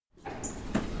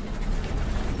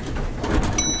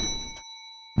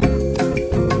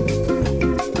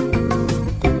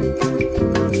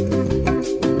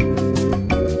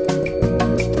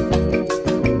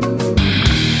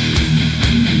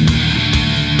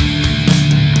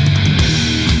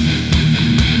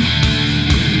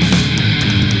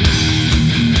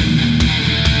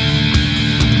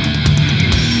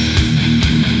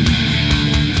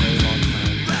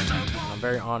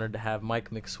have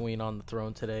Mike McSween on the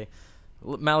throne today.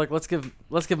 Malik, let's give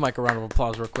Mike a round of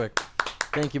applause real quick.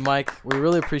 Thank you, Mike. We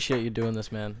really appreciate you doing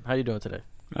this, man. How you doing today?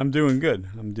 I'm doing good.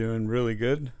 I'm doing really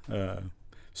good.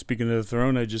 Speaking of the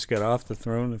throne, I just got off the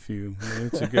throne a few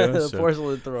minutes ago. The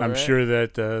porcelain throne, I'm right? sure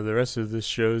that the rest of this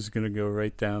show is going to go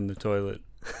right down the toilet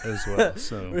as well.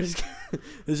 So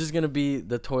This is going to be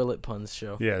the Toilet Puns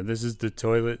show. yeah, this is the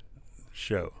toilet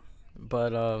show.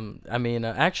 But,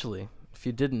 actually, if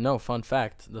you didn't know, fun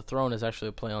fact, the throne is actually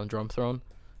a play on drum throne,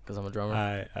 because I'm a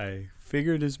drummer. I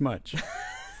figured as much.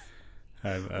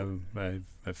 I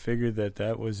figured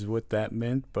that was what that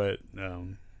meant, but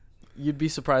You'd be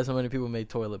surprised how many people made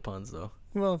toilet puns, though.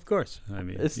 well, of course. I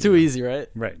mean, It's too easy, right?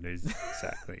 Right,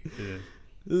 exactly. Yeah.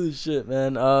 Oh, shit,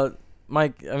 man.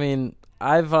 Mike,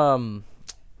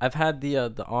 I've had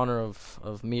the honor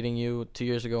of meeting you 2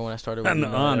 years ago when I started with An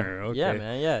honor, okay. Yeah,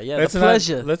 man, yeah. Let's The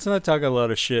pleasure. let's not talk a lot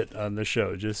of shit on the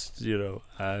show. Just,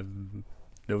 I'm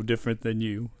no different than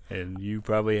you, and you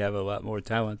probably have a lot more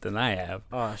talent than I have.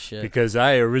 Oh, shit. Because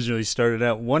I originally started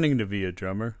out wanting to be a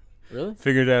drummer. Really?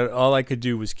 Figured out all I could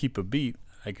do was keep a beat.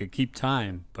 I could keep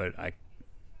time, but I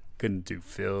couldn't do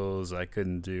fills. I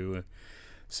couldn't do...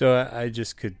 So I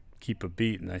just could keep a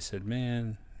beat, and I said,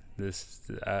 man, this...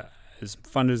 as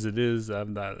fun as it is,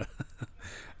 I'm not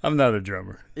a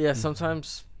drummer. Yeah,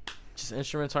 sometimes just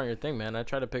instruments aren't your thing, man. I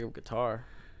tried to pick up guitar,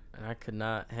 and I could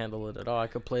not handle it at all. I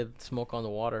could play Smoke on the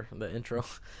Water, the intro.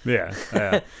 Yeah.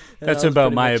 That That's was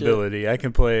about pretty my much it. ability. I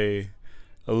can play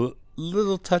a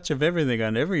little touch of everything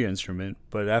on every instrument,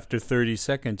 but after 30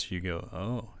 seconds, you go,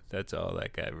 oh, that's all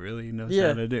that guy really knows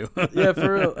how to do. Yeah,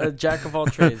 for real, a jack of all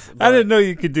trades. I didn't know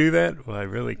you could do that. Well, I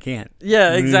really can't.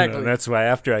 Yeah, exactly. That's why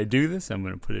after I do this, I'm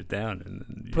going to put it down. And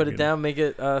then Put it down, make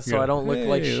it so I don't look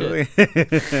like shit.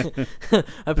 shit.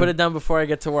 I put it down before I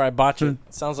get to where I botch it.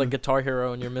 Sounds like Guitar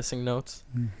Hero and you're missing notes.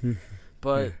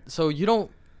 But so you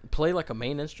don't play like a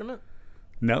main instrument?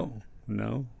 No,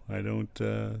 I don't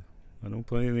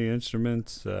play any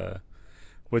instruments,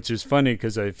 which is funny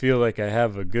because I feel like I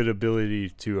have a good ability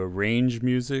to arrange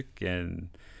music and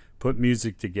put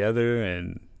music together,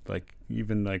 and like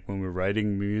even like when we're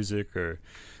writing music or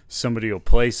somebody will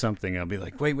play something, I'll be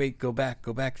like, wait, go back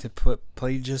to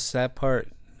play just that part,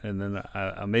 and then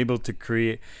I'm able to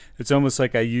create. It's almost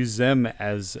like I use them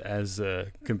as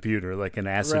a computer, like an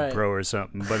Acid Right. Pro or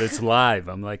something, but it's live.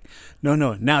 I'm like, no,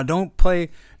 now don't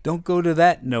go to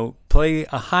that note, play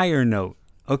a higher note.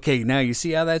 Okay, now you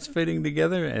see how that's fitting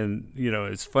together? And,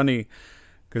 it's funny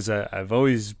because I've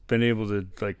always been able to,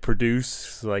 like,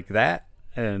 produce like that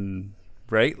and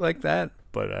write like that,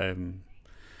 but I'm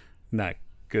not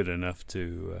good enough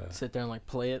to Sit there and like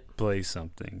play it? play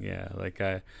something. Yeah, like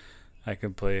I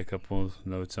can play a couple of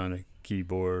notes on a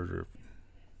keyboard or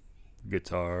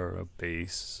guitar or a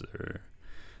bass or,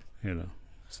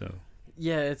 so...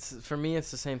 Yeah, for me,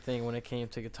 it's the same thing when it came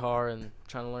to guitar and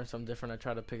trying to learn something different. I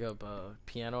tried to pick up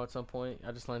piano at some point.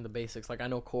 I just learned the basics. Like, I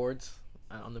know chords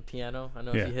on the piano. I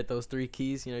know if you hit those 3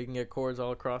 keys, you can get chords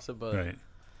all across it. But, Right.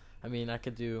 I mean, I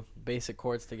could do basic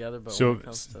chords together. But So, when it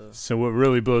comes to... so what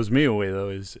really blows me away though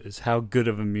is how good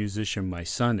of a musician my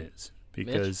son is.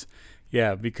 Because,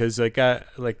 because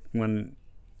when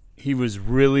he was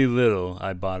really little,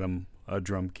 I bought him a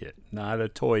drum kit, not a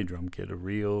toy drum kit, a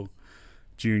real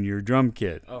junior drum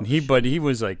kit. Oh, And but he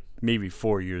was like maybe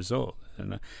 4 years old,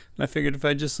 and I figured if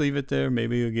I just leave it there,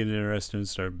 maybe he'll get interested and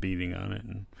start beating on it.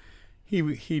 And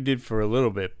he did for a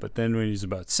little bit, but then when he's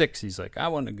about 6, he's like, I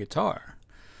want a guitar.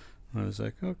 I was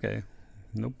like, okay,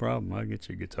 no problem, I'll get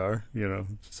you a guitar.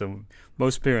 So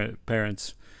most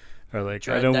parents are like,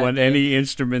 I don't want any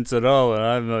instruments at all, and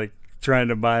I'm like trying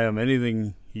to buy him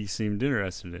anything he seemed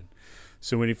interested in.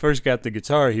 So when he first got the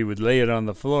guitar, he would lay it on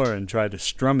the floor and try to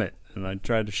strum it. And I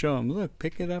tried to show him, look,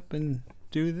 pick it up and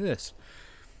do this.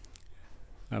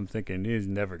 I'm thinking, he's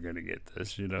never going to get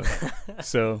this,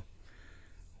 So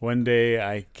one day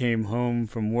I came home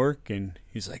from work, and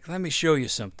he's like, let me show you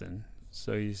something.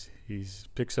 So he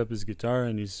picks up his guitar,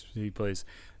 and he plays...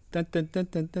 Dun, dun, dun,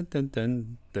 dun, dun, dun,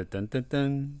 dun, dun, dun, dun,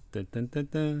 dun, dun, dun, dun,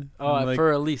 dun. Oh,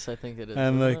 for Elise, I think it is.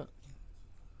 I'm like, it?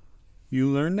 You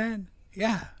learned that?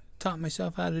 Yeah, taught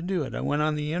myself how to do it. I went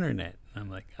on the internet. I'm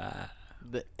like,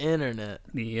 The internet.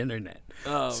 The internet.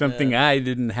 Oh, Something man. I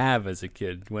didn't have as a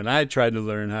kid. When I tried to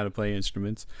learn how to play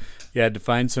instruments, you had to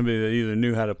find somebody that either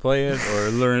knew how to play it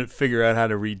or figure out how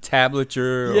to read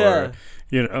tablature. Or,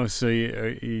 so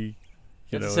you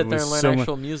have to sit there and learn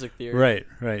actual music theory.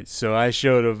 Right. So I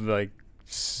showed him like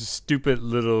stupid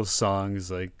little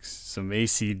songs, like some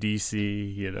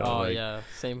AC/DC,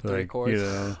 Same 3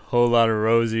 chords. Whole Lot of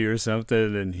Rosie or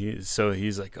something, and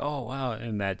he's like, oh wow,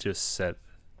 and that just set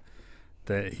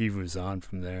that he was on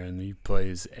from there, and he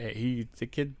plays. The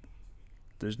kid.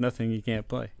 There's nothing he can't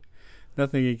play.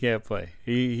 Nothing he can't play.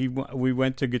 We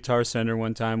went to Guitar Center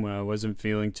one time when I wasn't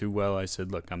feeling too well. I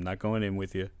said, "Look, I'm not going in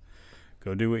with you.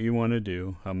 Go do what you want to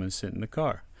do. I'm gonna sit in the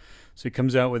car." So he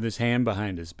comes out with his hand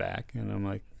behind his back, and I'm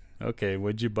like, "Okay,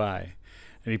 what'd you buy?"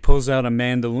 And he pulls out a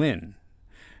mandolin,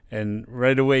 and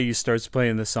right away he starts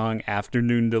playing the song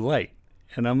 "Afternoon Delight."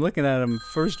 And I'm looking at him.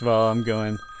 First of all, I'm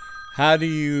going, "How do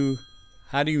you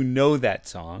know that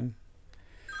song?"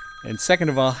 And second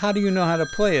of all, how do you know how to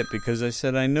play it? Because I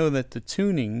said, I know that the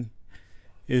tuning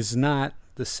is not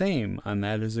the same on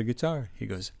that as a guitar. He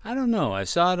goes, I don't know. I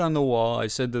saw it on the wall. I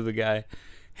said to the guy,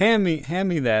 hand me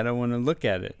that. I want to look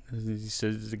at it. He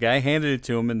said, the guy handed it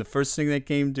to him, and the first thing that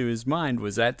came to his mind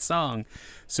was that song.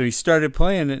 So he started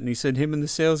playing it, and he said him and the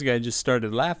sales guy just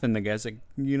started laughing. The guy's like,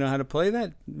 you know how to play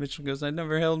that? Mitchell goes, I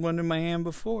never held one in my hand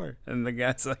before. And the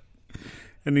guy's like,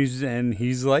 and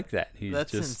he's like that.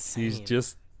 That's insane. He's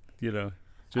just,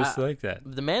 just like that.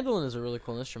 The mandolin is a really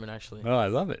cool instrument, actually. Oh, I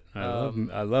love it.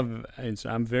 I love.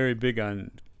 I'm very big on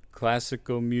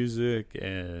classical music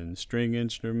and string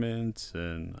instruments,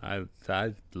 and I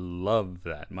love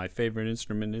that. My favorite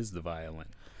instrument is the violin.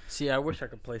 See, I wish I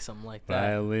could play something like that.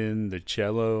 Violin, the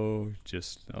cello,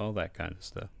 just all that kind of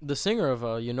stuff. The singer of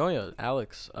Eunoia,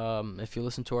 Alex, if you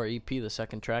listen to our EP, the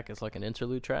second track is like an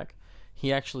interlude track.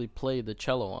 He actually played the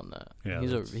cello on that.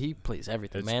 Yeah, he plays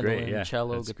everything. Mandolin,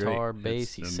 cello, guitar,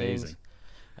 bass, he sings.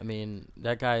 I mean,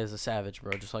 that guy is a savage,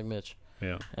 bro, just like Mitch.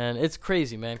 Yeah. And it's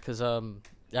crazy, man, because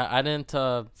I didn't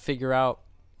figure out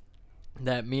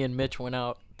that me and Mitch went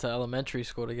out to elementary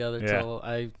school together till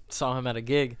I saw him at a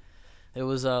gig. It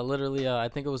was literally, I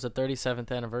think it was the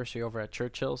 37th anniversary over at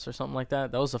Churchill's or something like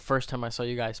that. That was the first time I saw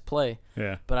you guys play.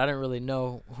 Yeah. But I didn't really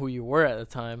know who you were at the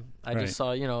time. I just saw,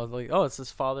 like, oh, it's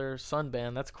this father-son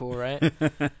band. That's cool, right?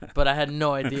 But I had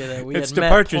no idea that we had met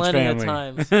Partridge plenty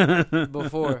family. of times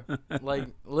before. Like,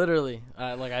 literally.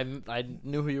 I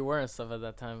knew who you were and stuff at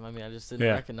that time. I mean, I just didn't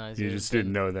recognize you. You just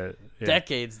didn't know that. Yeah.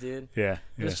 Decades, dude. Yeah.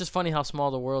 It's just funny how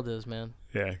small the world is, man.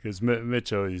 Yeah, because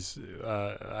Mitch always,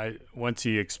 once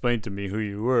he explained to me who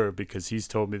you were, because he's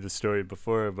told me the story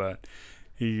before about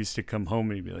he used to come home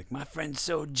and he'd be like, my friend's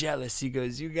so jealous. He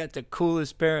goes, you got the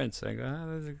coolest parents. I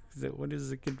go, what does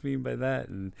the kid mean by that?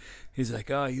 And he's like,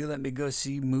 oh, you let me go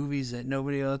see movies that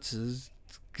nobody else is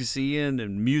seeing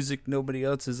and music nobody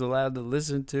else is allowed to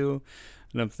listen to.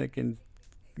 And I'm thinking,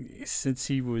 since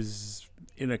he was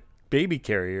in a baby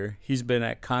carrier, he's been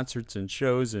at concerts and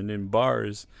shows and in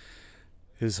bars.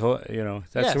 His whole,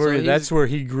 that's where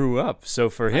he grew up. So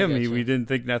for him, we didn't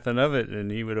think nothing of it, and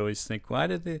he would always think, "Why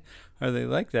are they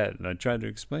like that?" And I tried to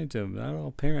explain to him, not all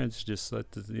parents just let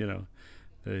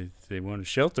they want to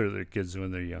shelter their kids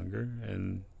when they're younger,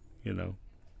 and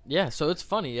Yeah, so it's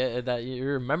funny that you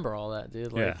remember all that,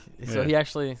 dude. Like, so he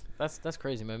actually, that's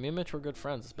crazy, man. Me and Mitch were good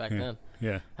friends back then.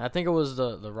 Yeah. And I think it was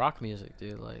the rock music,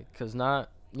 dude. Like, cause not,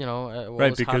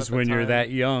 right, because when you're that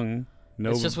young,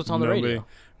 it's just what's on the radio.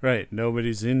 Right,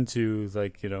 nobody's into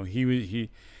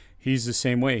he's the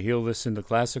same way. He'll listen to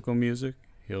classical music.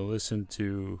 He'll listen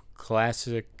to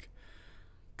classic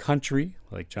country,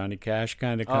 like Johnny Cash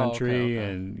kind of country,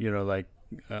 and like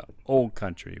old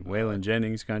country, Waylon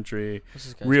Jennings country,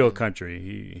 real country.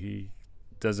 He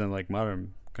doesn't like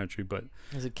modern country, but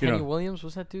is it Kenny Williams?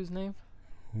 What's that dude's name?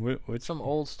 What's some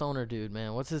old stoner dude,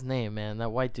 man? What's his name, man?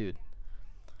 That white dude.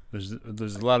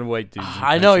 There's a lot of white dudes.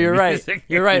 I know, you're right.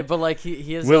 You're right, but like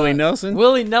he has Willie Nelson.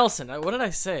 Willie Nelson. What did I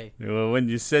say? Well, when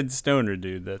you said stoner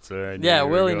dude, that's where I knew. Yeah,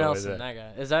 Willie Nelson. That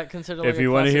guy. Is that considered? If like you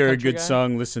want to hear a good guy?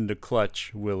 song, listen to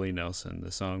Clutch. Willie Nelson.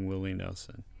 The song Willie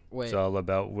Nelson. Wait. It's all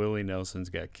about Willie Nelson's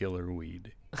got killer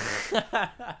weed. I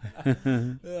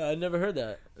never heard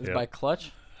that. It's by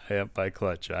Clutch. Yep, by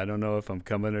Clutch. I don't know if I'm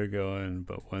coming or going,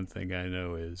 but one thing I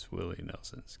know is Willie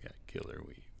Nelson's got killer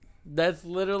weed. That's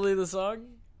literally the song?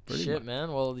 Pretty Shit, much.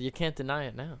 Man. Well, you can't deny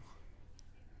it now.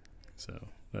 So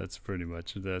that's pretty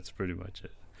much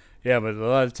it. Yeah, but a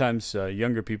lot of times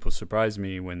younger people surprise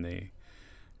me when they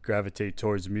gravitate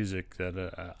towards music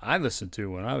that I listened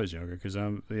to when I was younger, because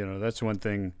I'm, that's one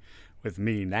thing with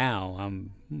me now.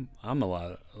 I'm a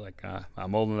lot like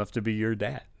I'm old enough to be your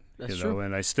dad. That's true.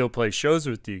 And I still play shows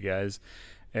with you guys,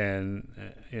 and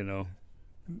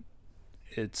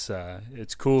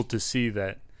it's cool to see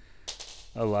that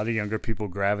a lot of younger people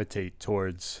gravitate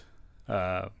towards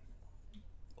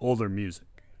older music.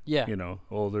 Yeah.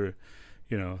 Older,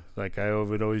 like I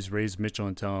would always raise Mitchell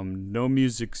and tell him, no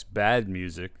music's bad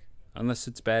music unless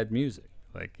it's bad music.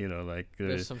 Like,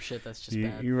 there's some shit that's just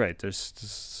bad. You're right. There's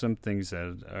some things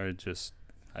that are just,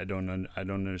 I don't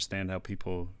understand how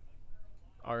people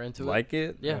are into like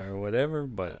it yeah. or whatever.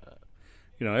 But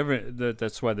you know,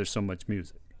 that's why there's so much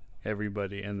music.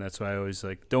 Everybody, and that's why I always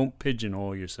like, don't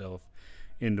pigeonhole yourself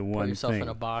into one thing. Put yourself in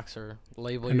a box or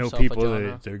label I know yourself people a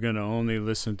genre. they're gonna only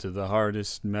listen to the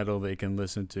hardest metal they can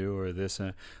listen to, or this.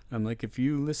 I'm like, if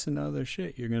you listen to other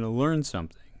shit, you're gonna learn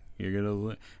something.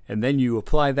 And then you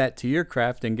apply that to your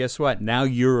craft, and guess what? Now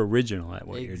you're original at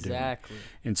what you're doing. Exactly.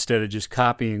 Instead of just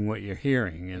copying what you're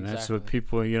hearing, and that's what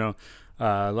people, you know.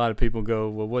 A lot of people go,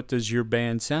 well, what does your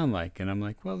band sound like? And I'm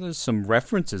like, well, there's some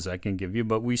references I can give you,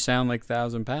 but we sound like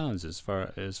 1,000 Pounds as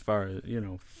far as you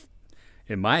know,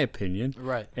 in my opinion.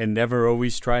 Right. And never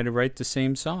always try to write the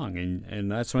same song.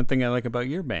 And that's one thing I like about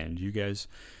your band. You guys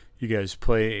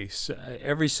play,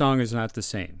 every song is not the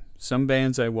same. Some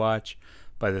bands I watch,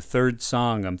 by the third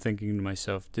song, I'm thinking to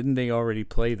myself, didn't they already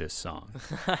play this song?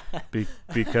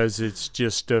 Because it's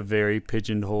just a very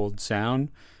pigeonholed sound.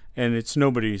 And it's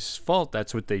nobody's fault.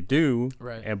 That's what they do.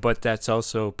 Right. But that's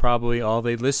also probably all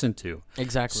they listen to.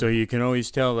 Exactly. So you can always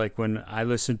tell, like when I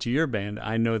listen to your band,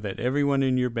 I know that everyone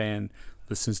in your band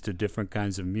listens to different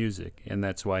kinds of music. And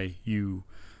that's why you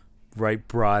write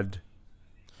broad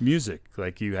music.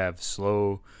 Like you have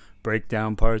slow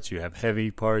breakdown parts, you have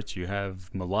heavy parts, you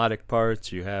have melodic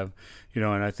parts, you have, you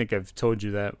know, and I think I've told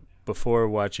you that before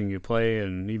watching you play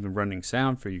and even running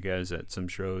sound for you guys at some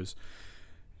shows.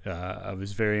 I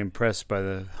was very impressed by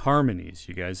the harmonies.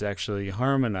 You guys actually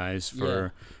harmonize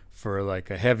for like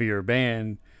a heavier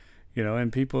band, you know,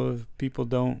 and people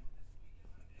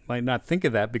might not think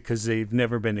of that because they've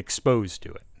never been exposed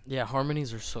to it. Yeah,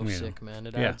 harmonies are so sick, man.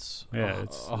 It adds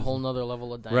a whole nother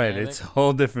level of Right, dynamic. it's a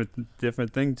whole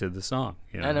different thing to the song.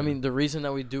 You know? And I mean, the reason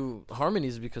that we do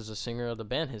harmonies is because the singer of the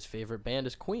band, his favorite band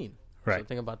is Queen. Right. So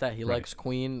think about that. He likes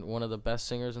Queen, one of the best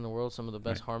singers in the world, some of the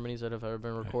best harmonies that have ever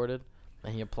been recorded.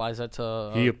 And he applies that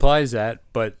to... he applies that,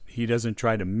 but he doesn't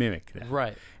try to mimic that.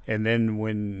 Right. And then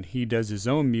when he does his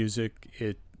own music,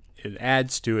 it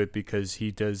adds to it because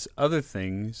he does other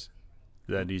things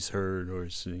that he's heard or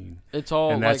seen. It's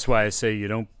all and that's why I say you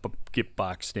don't get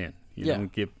boxed in. You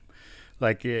don't get...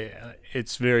 Like,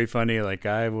 it's very funny. Like,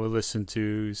 I will listen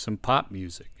to some pop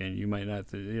music, and you might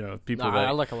not, you know, people I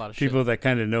like a lot of people shit. that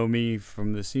kind of know me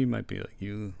from the scene might be like,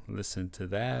 you listen to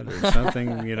that or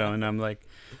something, you know, and I'm like,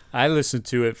 I listen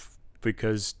to it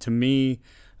because to me,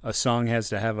 a song has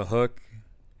to have a hook,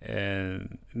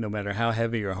 and no matter how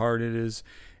heavy or hard it is,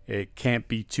 it can't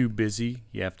be too busy.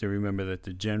 You have to remember that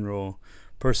the general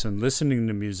person listening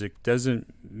to music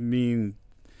doesn't mean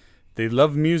they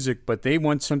love music, but they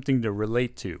want something to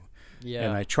relate to. Yeah.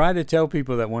 And I try to tell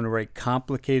people that want to write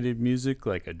complicated music,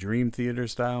 like a Dream Theater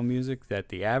style music, that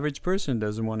the average person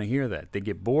doesn't want to hear that. They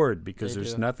get bored because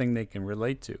there's nothing they can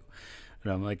relate to.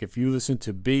 And I'm like, if you listen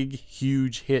to big,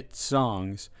 huge hit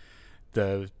songs,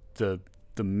 the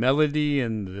melody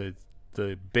and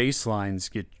the bass lines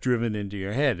get driven into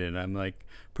your head. And I'm like,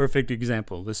 perfect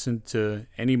example. Listen to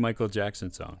any Michael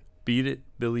Jackson song. Beat It,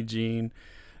 Billie Jean.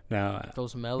 Now,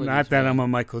 those melodies, not that I'm a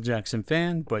Michael Jackson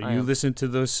fan, but you listen to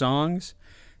those songs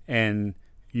and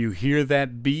you hear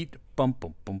that beat, bum,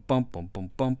 bum, bum, bum, bum,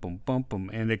 bum, bum, bum, bum, bum,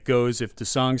 and it goes, if the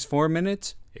song's 4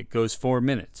 minutes, it goes 4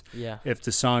 minutes. Yeah. If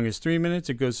the song is 3 minutes,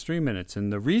 it goes 3 minutes.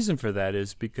 And the reason for that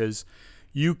is because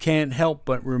you can't help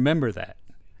but remember that.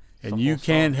 And you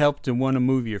can't help to want to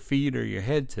move your feet or your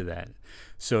head to that.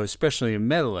 So especially in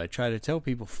metal, I try to tell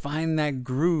people, find that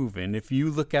groove. And if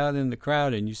you look out in the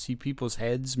crowd and you see people's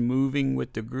heads moving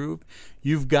with the groove,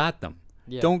 you've got them.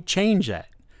 Yeah. Don't change that.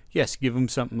 Yes, give them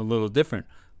something a little different,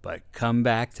 but come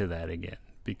back to that again,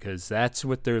 because that's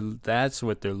what they're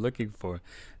looking for.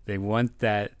 They want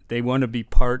that. They want to be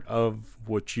part of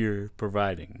what you're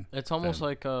providing. It's almost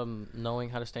like knowing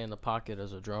how to stay in the pocket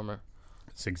as a drummer.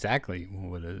 It's exactly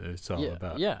what it's all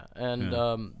about. Yeah,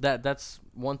 and that's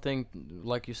one thing,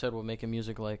 like you said, with making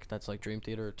music that's like Dream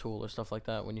Theater or Tool or stuff like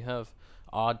that. When you have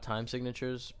odd time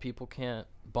signatures, people can't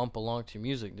bump along to your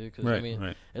music, dude.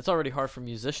 Because it's already hard for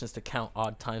musicians to count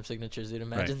odd time signatures. You'd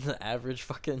imagine the average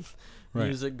fucking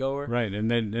music goer. Right, and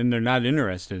they're not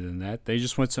interested in that. They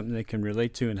just want something they can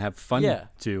relate to and have fun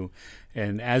to.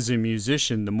 And as a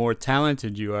musician, the more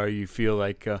talented you are, you feel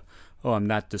like, I'm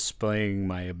not displaying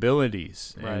my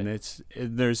abilities. Right.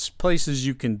 And there's places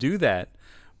you can do that,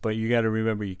 but you got to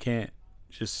remember you can't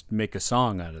just make a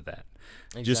song out of that.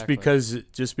 Exactly.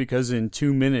 Just because in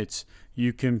 2 minutes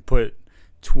you can put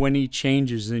 20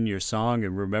 changes in your song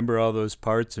and remember all those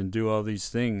parts and do all these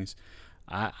things,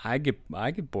 I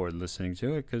get bored listening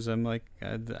to it, because I'm like,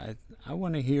 I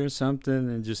want to hear something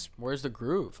and just, where's the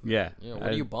groove? Yeah. What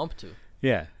do you bump to?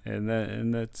 Yeah, and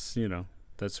that's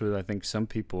that's what I think some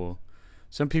people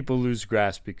lose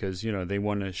grasp, because they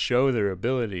want to show their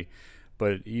ability,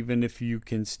 But even if you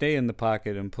can stay in the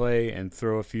pocket and play and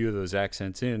throw a few of those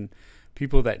accents in,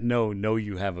 people that know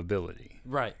you have ability.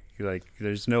 Right. Like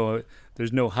there's no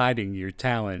hiding your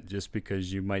talent just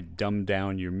because you might dumb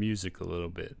down your music a little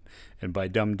bit. And by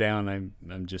dumb down,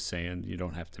 I'm just saying you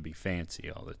don't have to be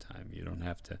fancy all the time. You don't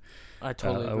have to. I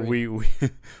totally agree. We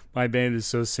my band is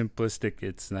so simplistic,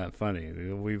 it's not funny.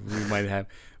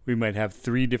 We might have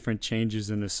 3 different changes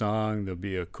in a song. There'll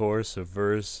be a chorus, a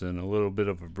verse, and a little bit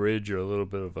of a bridge or a little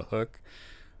bit of a hook.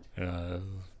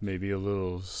 Maybe a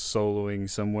little soloing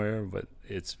somewhere, but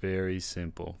it's very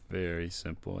simple, very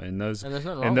simple. And those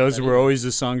were always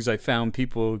the songs I found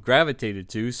people gravitated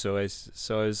to. So I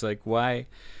was like, why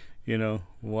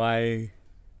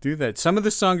do that? Some of the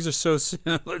songs are so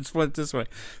let's put it this way.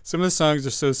 Some of the songs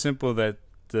are so simple that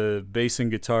the bass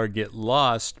and guitar get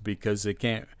lost because they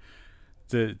can't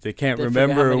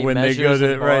remember when they go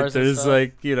to right. There's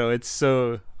like it's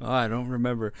so I don't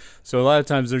remember. So a lot of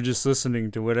times they're just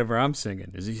listening to whatever I'm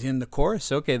singing. Is he in the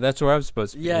chorus? Okay, that's where I'm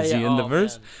supposed to be. Is he in the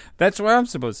verse? Man. That's where I'm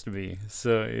supposed to be.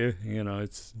 So it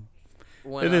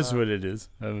is what it is.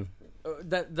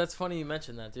 That's funny you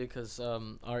mentioned that, dude, because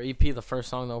our EP, the first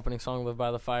song, the opening song, "Live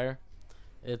by the Fire,"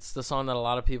 it's the song that a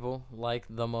lot of people like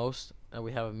the most, and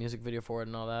we have a music video for it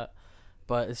and all that.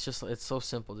 But it's so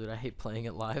simple, dude. I hate playing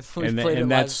it live. And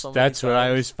that's what I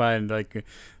always find. Like,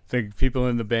 think people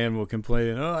in the band will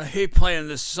complain, "Oh, I hate playing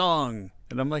this song,"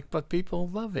 and I'm like, "But people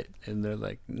love it," and they're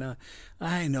like, "No,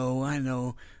 I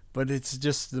know, but it's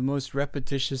just the most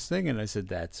repetitious thing." And I said,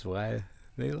 "That's why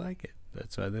they like it.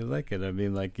 That's why they like it." I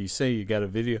mean, like you say, you got a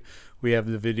video. We have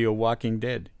the video "Walking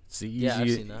Dead." It's the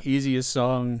easiest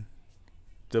song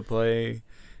to play,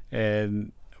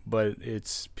 but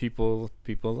it's people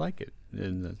like it.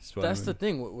 And that's the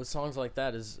thing with songs like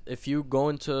that is if you go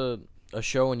into a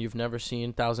show and you've never seen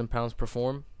 1,000 Pounds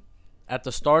perform, at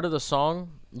the start of the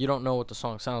song you don't know what the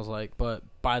song sounds like, but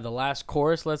by the last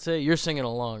chorus, let's say, you're singing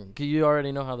along. You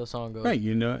already know how the song goes. Right,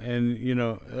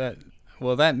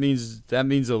 that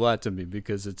means a lot to me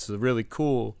because it's really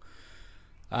cool.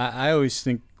 I always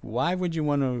think, why would you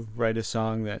want to write a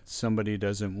song that somebody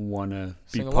doesn't want to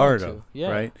be part of,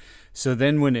 right? So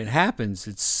then when it happens,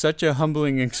 it's such a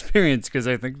humbling experience because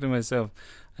I think to myself,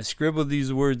 I scribbled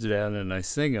these words down and I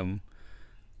sing them,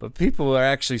 but people are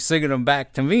actually singing them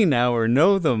back to me now or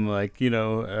know them. Like,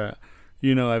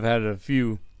 I've had a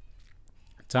few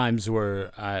times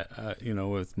where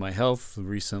with my health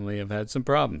recently, I've had some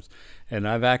problems. And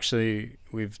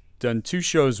we've done 2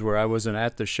 shows where I wasn't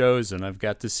at the shows, and I've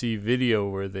got to see video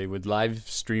where they would live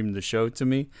stream the show to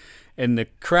me, and the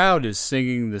crowd is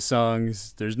singing the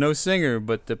songs. There's no singer,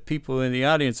 but the people in the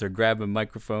audience are grabbing a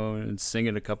microphone and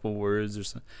singing a couple words or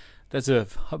something. That's a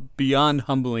beyond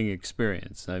humbling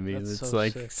experience. I mean, it's so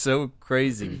like sick. So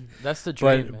crazy. That's the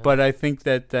dream, but I think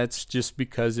that's just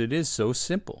because it is so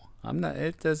simple.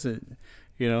 It doesn't.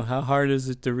 How hard is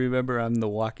it to remember I'm the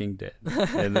Walking Dead?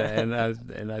 And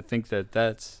I think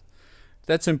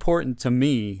that's important to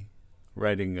me,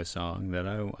 writing a song that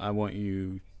I want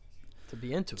you to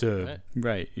be into it,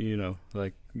 right?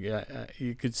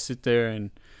 You could sit there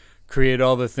and create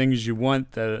all the things you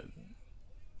want that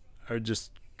are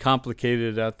just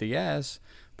complicated out the ass,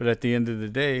 but at the end of the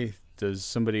day, does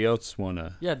somebody else want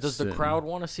to? Yeah, does the crowd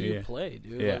want to see you play,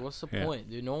 dude? Yeah. Like, what's the point,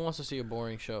 dude? No one wants to see a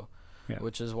boring show. Yeah.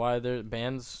 Which is why their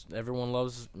bands, everyone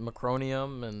loves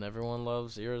Macronium and everyone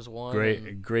loves Ears One.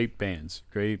 Great bands.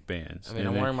 I mean,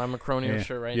 I'm wearing my Macronium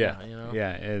shirt right now.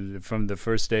 Yeah, and from the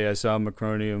first day I saw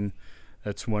Macronium,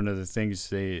 that's one of the things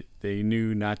they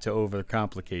knew not to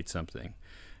overcomplicate something.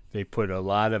 They put a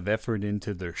lot of effort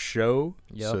into their show,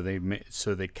 so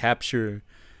they capture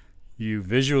you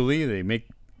visually. They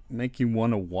make you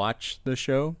want to watch the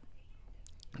show,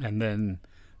 and then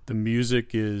the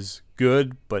music is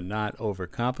good but not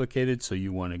overcomplicated, so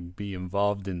you want to be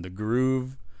involved in the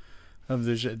groove of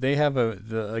the show. They have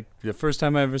the first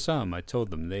time I ever saw them, I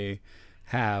told them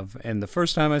and the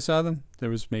first time I saw them, there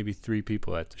was maybe 3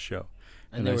 people at the show,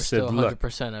 and they were still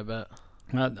 100%. I bet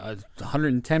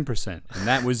 110%, and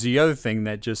that was the other thing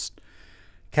that just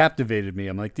captivated me.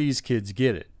 I'm like, these kids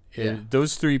get it. Yeah.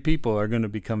 Those 3 people are going to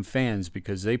become fans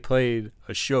because they played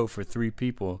a show for 3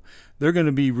 people. They're going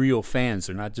to be real fans.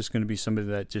 They're not just going to be somebody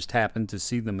that just happened to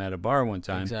see them at a bar one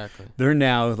time. Exactly. They're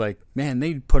now like, man,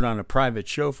 they put on a private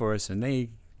show for us, and they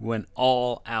went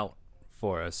all out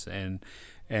for us. And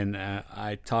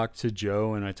I talked to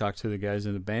Joe and I talked to the guys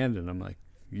in the band, and I'm like,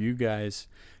 you guys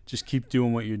just keep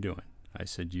doing what you're doing. I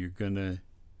said, you're going to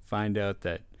find out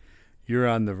that you're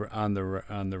on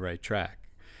the right track.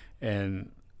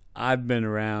 And I've been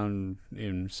around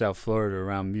in South Florida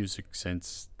around music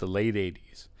since the late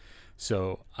 80s.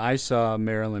 So I saw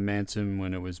Marilyn Manson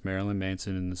when it was Marilyn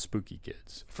Manson and the Spooky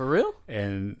Kids. For real?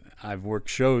 And I've worked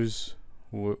shows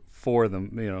for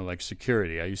them, like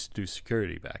security. I used to do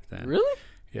security back then. Really?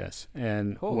 Yes.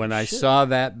 And Holy when I shit. saw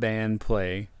that band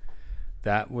play,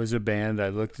 that was a band I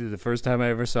looked at. The first time I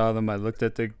ever saw them, I looked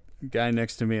at the guy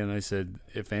next to me and I said,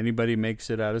 if anybody makes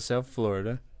it out of South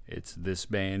Florida, it's this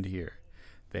band here.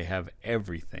 They have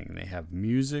everything. They have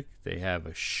music, they have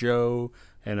a show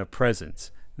and a presence.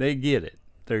 They get it.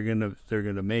 They're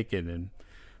gonna make it. And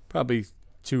probably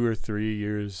 2 or 3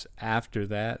 years after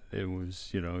that, it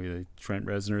was, Trent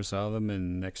Reznor saw them,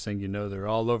 and next thing you know, they're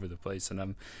all over the place. And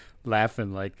I'm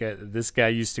laughing like this guy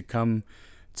used to come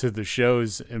to the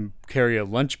shows and carry a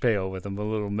lunch pail with him, a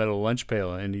little metal lunch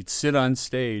pail, and he'd sit on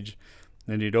stage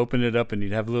and he'd open it up and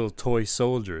he'd have little toy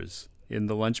soldiers in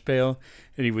the lunch pail,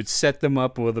 and he would set them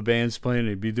up while the band's playing.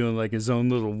 He'd be doing like his own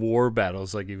little war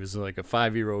battles, like he was like a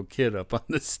 5-year-old kid up on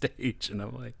the stage. And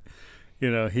I'm like,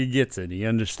 he gets it, he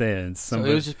understands. So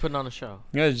he was just putting on a show.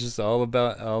 Yeah, it's just all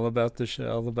about the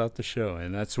show,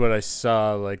 and that's what I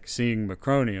saw. Like seeing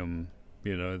Macronium,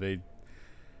 they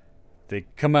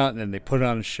come out and then they put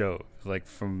on a show, like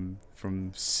from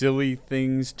silly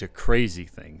things to crazy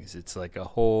things. It's like a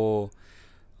whole,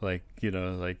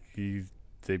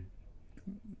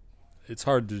 it's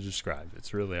hard to describe.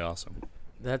 It's really awesome.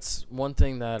 That's one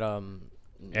thing that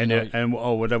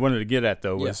what I wanted to get at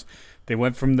though was they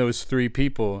went from those 3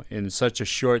 people in such a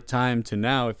short time to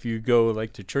now. If you go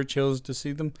like to Churchill's to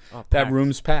see them, that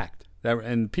room's packed.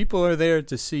 And people are there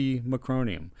to see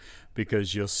Macronium,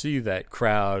 because you'll see that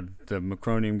crowd. The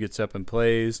Macronium gets up and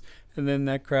plays, and then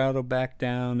that crowd will back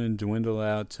down and dwindle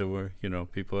out to where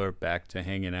people are back to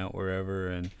hanging out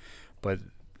wherever. But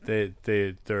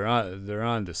they're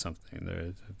on to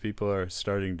something. People are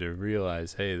starting to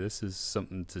realize, hey, this is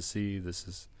something to see. This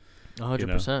is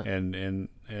 100%.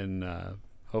 And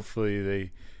hopefully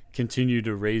they continue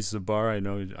to raise the bar. I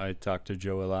know I talked to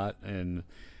Joe a lot, and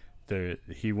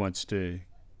he wants to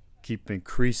keep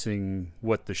increasing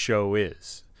what the show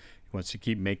is. He wants to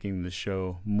keep making the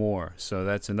show more. So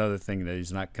that's another thing, that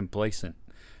he's not complacent.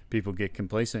 People get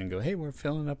complacent and go, hey, we're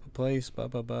filling up a place, blah,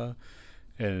 blah, blah.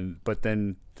 But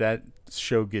then that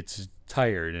show gets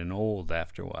tired and old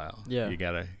after a while. Yeah. You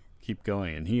got to keep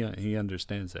going. And he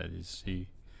understands that. He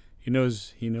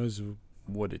knows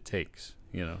what it takes,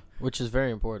 Which is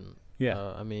very important.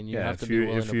 Yeah. I mean, you have to be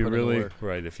willing to put in the work.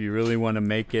 Right. If you really want to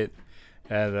make it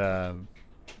at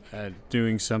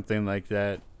doing something like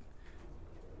that,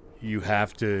 you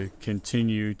have to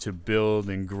continue to build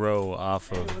and grow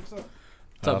off of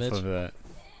that.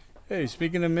 Hey,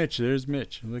 speaking of Mitch, there's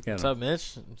Mitch. Look at him. What's up,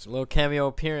 Mitch? It's a little cameo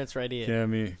appearance right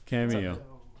here. Cameo.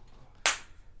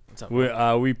 What's up,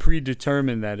 we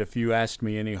predetermined that if you asked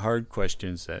me any hard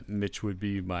questions, that Mitch would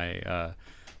be my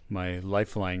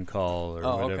lifeline call or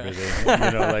whatever.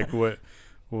 Okay. Like what.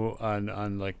 Well,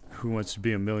 on like Who Wants to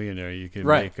Be a Millionaire, you can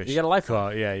right. make a you get a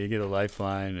lifeline. call. Yeah, you get a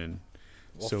lifeline, and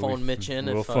we'll phone Mitch in.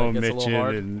 We'll if phone it gets Mitch a little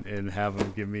in hard. and have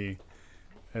him give me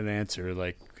an answer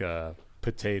like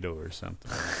potato or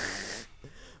something.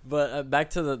 But back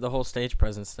to the whole stage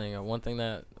presence thing. One thing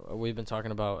that we've been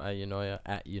talking about at Eunoia,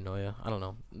 I don't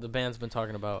know, the band's been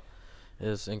talking about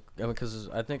is, because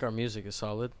I think our music is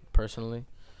solid personally.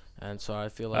 And so I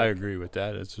feel like I agree with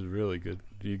that. It's really good.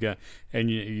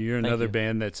 You're another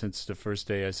band that since the first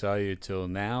day I saw you till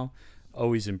now,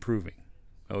 always improving,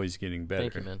 always getting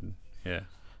better. Thank you, man. Yeah,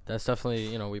 that's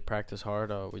definitely, we practice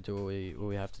hard. We do what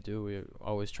we have to do. We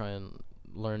always try and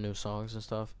learn new songs and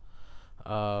stuff.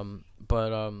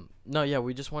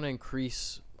 We just want to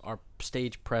increase our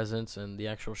stage presence and the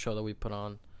actual show that we put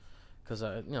on, because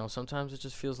sometimes it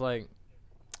just feels like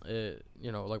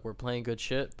like we're playing good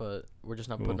shit, but we're just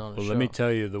not putting on a show. Well, let me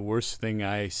tell you, the worst thing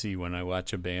I see when I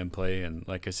watch a band play, and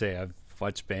like I say, I've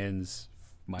watched bands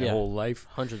my whole life.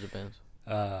 Hundreds of bands.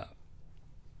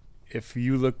 If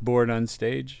you look bored on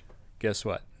stage, guess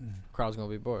what? Crowd's going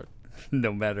to be bored.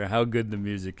 No matter how good the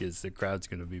music is, the crowd's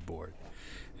going to be bored.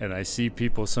 And I see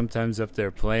people sometimes up there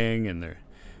playing, and they're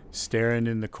staring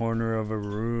in the corner of a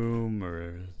room,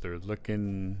 or they're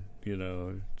looking,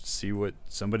 see what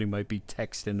somebody might be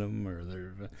texting them, or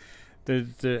they're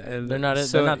not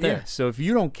there. Yeah, so if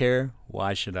you don't care,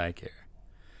 why should I care?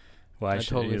 Why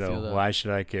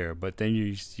should I care? But then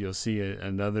you'll see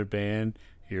another band.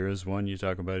 Here is one. You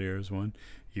talk about here is one.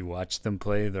 You watch them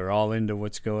play. They're all into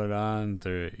what's going on.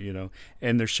 They're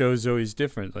and their show's always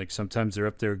different. Like sometimes they're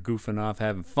up there goofing off,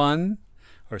 having fun,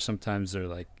 or sometimes they're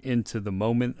like into the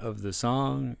moment of the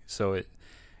song. So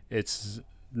it's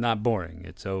not boring.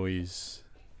 It's always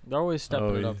they're always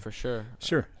stepping it up for sure.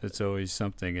 Sure, it's always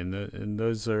something, and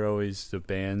those are always the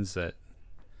bands that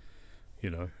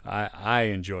I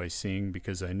enjoy seeing,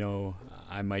 because I know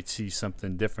I might see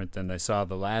something different than I saw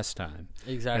the last time.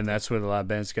 Exactly. And that's what a lot of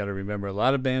bands got to remember. A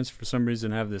lot of bands, for some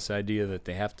reason, have this idea that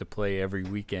they have to play every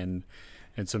weekend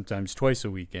and sometimes twice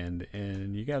a weekend.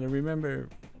 And you got to remember,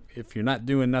 if you're not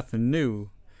doing nothing new,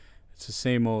 it's the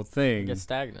same old thing. It gets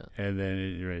stagnant. And then,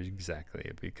 exactly,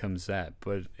 it becomes that.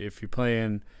 But if you're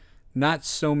playing not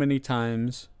so many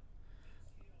times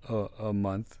a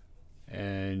month,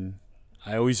 and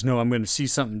I always know I'm going to see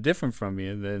something different from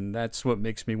you, then that's what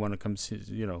makes me want to come see,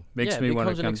 makes me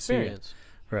want to come see it.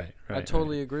 Right. I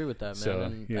totally agree with that, man. So,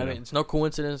 and I mean, it's no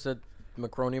coincidence that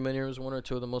Macronium here is one or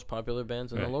two of the most popular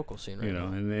bands in the local scene right now.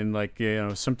 And then, like,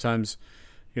 sometimes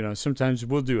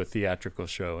we'll do a theatrical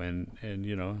show, and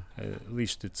at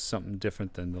least it's something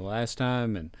different than the last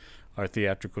time, and our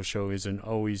theatrical show isn't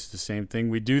always the same thing.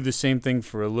 We do the same thing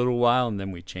for a little while, and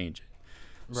then we change it.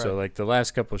 Right. So, like, the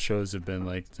last couple of shows have been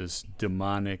like this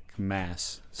demonic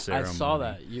mass ceremony. I saw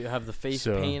that. You have the face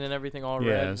paint and everything all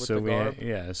red with the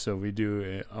garb. So we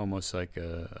do almost like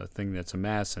a thing that's a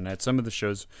mass. And at some of the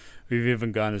shows, we've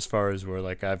even gone as far as where,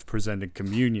 like, I've presented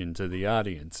communion to the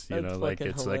audience. Like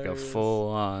it's hilarious. Like a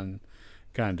full-on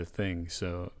kind of thing.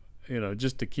 So,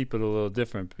 just to keep it a little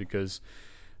different, because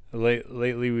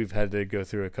lately we've had to go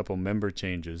through a couple member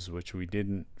changes, which we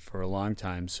didn't for a long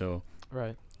time. So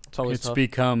right. It's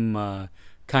become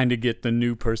kind of get the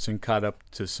new person caught up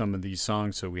to some of these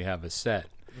songs, so we have a set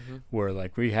where,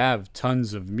 like, we have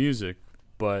tons of music,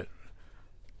 but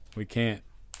we can't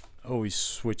always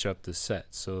switch up the set.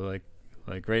 So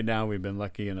like right now, we've been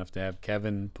lucky enough to have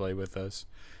Kevin play with us,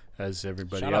 as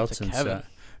everybody else in South.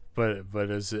 But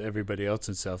as everybody else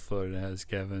in South Florida has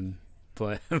Kevin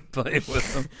play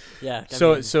with them. Yeah.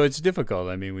 So it's difficult.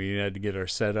 I mean, we had to get our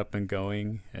set up and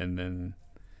going, and then.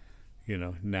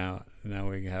 Now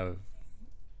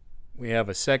we have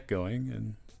a set going,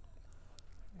 and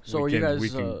so are you guys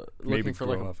looking for,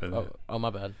 like, oh my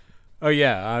bad. Oh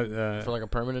yeah, for like a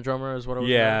permanent drummer is what I was.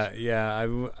 Yeah.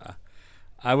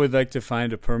 I would like to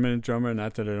find a permanent drummer.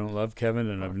 Not that I don't love Kevin,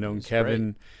 and I've known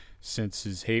Kevin since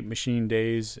his Hate Machine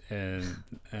days, and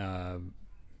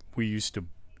we used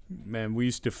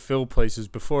to fill places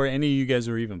before any of you guys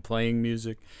were even playing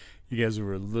music. You guys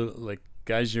were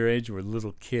guys your age were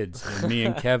little kids, and me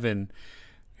and Kevin,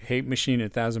 Hate Machine and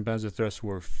 1,000 Pounds of Thrust,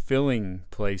 were filling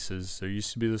places. There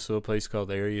used to be this little place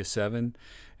called Area 7,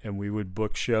 and we would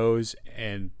book shows,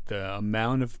 and the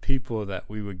amount of people that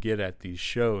we would get at these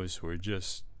shows were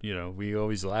just, we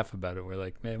always laugh about it. We're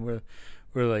like, man, we're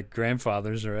like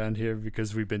grandfathers around here,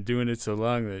 because we've been doing it so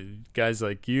long that guys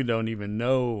like you don't even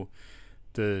know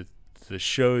the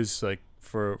shows. Like,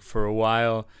 for a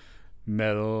while,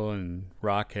 metal and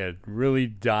rock had really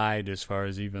died as far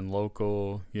as even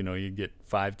local. You get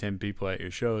 5-10 people at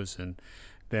your shows, and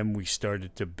then we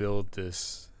started to build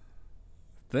this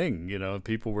thing.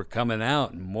 People were coming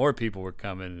out, and more people were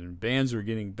coming, and bands were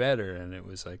getting better, and it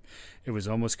was like it was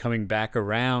almost coming back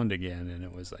around again, and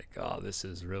it was like, oh, this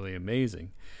is really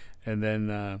amazing. And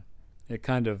then it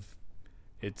kind of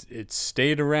it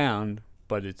stayed around,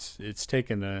 but it's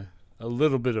taken a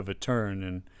little bit of a turn.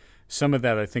 And some of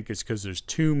that, I think, is because there's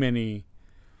too many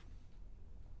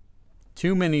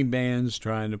bands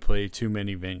trying to play too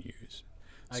many venues.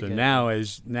 So now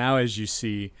as you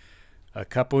see, a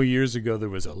couple of years ago there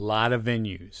was a lot of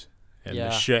venues,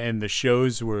 and the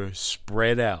shows were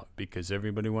spread out because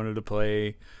everybody wanted to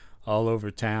play all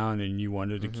over town, and you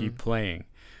wanted to keep playing.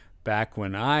 Back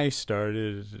when I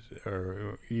started,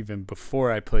 or even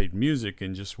before I played music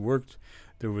and just worked,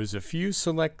 there was a few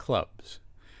select clubs,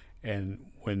 and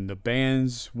when the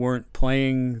bands weren't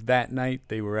playing that night,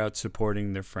 they were out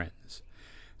supporting their friends.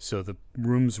 So the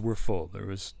rooms were full. There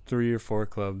was 3 or 4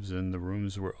 clubs, and the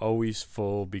rooms were always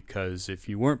full, because if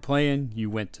you weren't playing,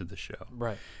 you went to the show.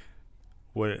 Right.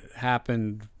 What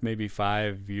happened maybe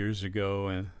 5 years ago,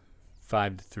 and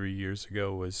 5 to 3 years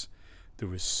ago, was there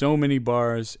was so many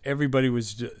bars. Everybody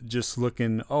was just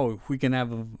looking, if we can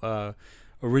have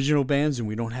original bands and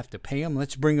we don't have to pay them,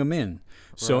 let's bring them in.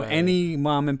 So any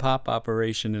mom and pop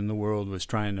operation in the world was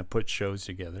trying to put shows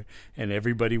together, and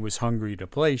everybody was hungry to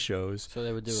play shows. So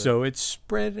they would do it. So it's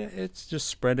just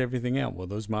spread everything out. Well,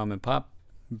 those mom and pop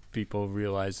people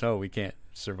realized, we can't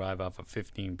survive off of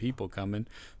 15 people coming.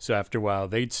 So after a while,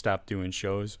 they'd stop doing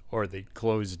shows, or they'd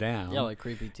close down. Yeah, like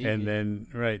Creepy Tiki. And then,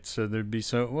 so there'd be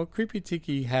Creepy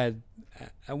Tiki had,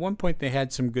 at one point, they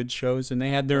had some good shows, and they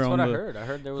had their own. That's what I heard. I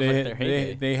heard there was their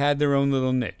heyday. They had their own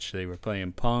little niche. They were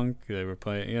playing punk. They were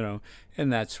playing,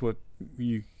 and that's what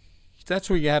you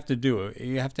have to do.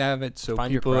 You have to have it so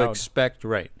people expect.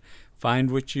 Right.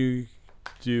 Find what you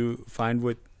do. Find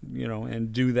what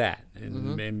and do that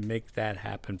and make that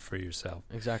happen for yourself.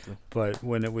 Exactly. But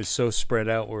when it was so spread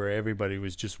out where everybody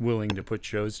was just willing to put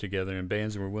shows together and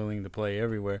bands were willing to play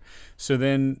everywhere, so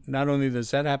then not only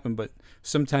does that happen, but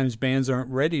sometimes bands aren't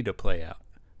ready to play out.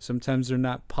 Sometimes they're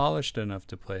not polished enough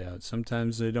to play out.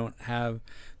 Sometimes they don't have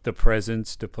the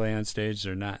presence to play on stage.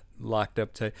 They're not locked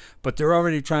up tight, but they're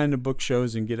already trying to book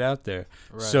shows and get out there.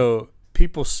 Right. So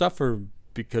people suffer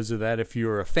because of that if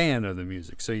you're a fan of the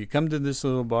music. So you come to this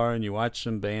little bar and you watch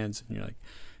some bands and you're like,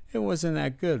 it wasn't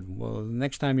that good. Well,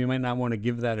 next time you might not want to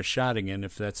give that a shot again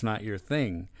if that's not your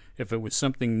thing. If it was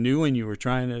something new and you were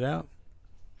trying it out,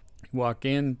 you walk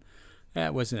in,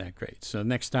 that wasn't that great. So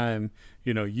next time,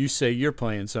 you say you're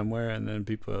playing somewhere, and then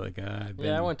people are like,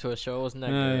 I went to a show. It wasn't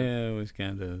that good. Yeah, it was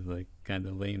kind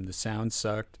of lame. The sound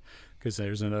sucked, because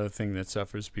there's another thing that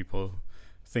suffers. People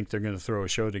think they're going to throw a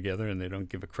show together, and they don't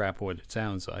give a crap what it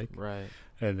sounds like. Right.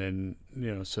 And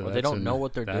then, so they don't know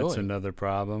what they're doing. That's another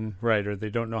problem. Right, or they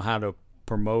don't know how to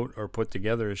promote or put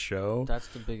together a show. That's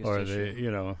the biggest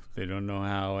issue. Or they don't know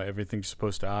how everything's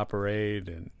supposed to operate,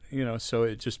 and so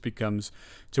it just becomes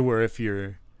to where if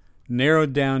you're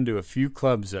narrowed down to a few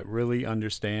clubs that really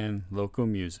understand local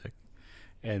music,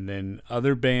 and then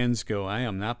other bands go, I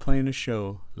am not playing a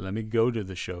show, let me go to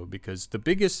the show, because the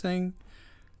biggest thing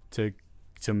to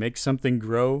make something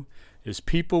grow is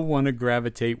people want to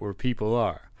gravitate where people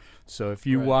are. So if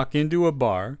you walk into a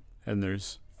bar and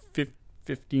there's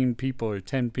 15 people or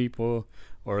 10 people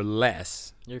or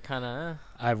less, you're kind of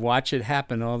I've watched it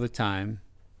happen all the time.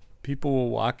 People will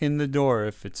walk in the door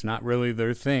if it's not really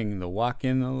their thing. They'll walk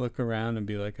in, they'll look around and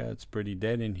be like, it's pretty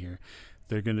dead in here.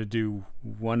 They're going to do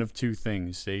one of two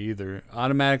things. They either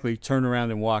automatically turn around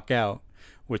and walk out,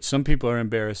 which some people are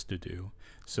embarrassed to do.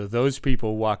 So those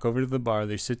people walk over to the bar,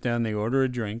 they sit down, they order a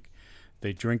drink,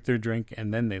 they drink their drink,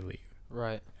 and then they leave.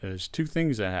 Right. There's two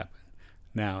things that happen.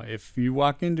 Now, if you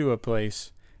walk into a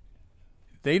place,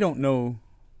 they don't know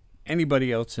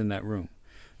anybody else in that room.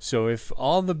 So if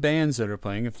all the bands that are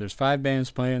playing, if there's 5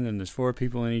 bands playing and there's 4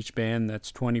 people in each band,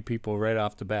 that's 20 people right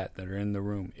off the bat that are in the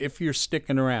room. If you're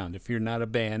sticking around, if you're not a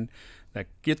band that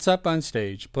gets up on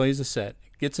stage, plays a set,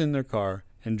 gets in their car,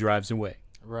 and drives away.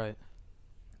 Right.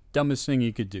 Dumbest thing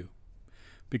you could do,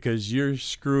 because you're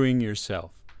screwing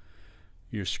yourself.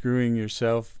 You're screwing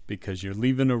yourself because you're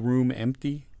leaving a room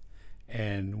empty,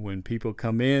 and when people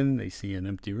come in, they see an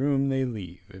empty room, they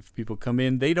leave. If people come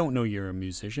in, they don't know you're a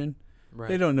musician. Right.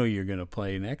 They don't know you're going to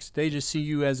play next. They just see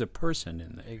you as a person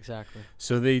in there. Exactly.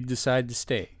 So they decide to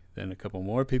stay. Then a couple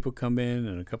more people come in,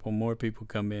 and a couple more people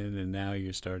come in, and now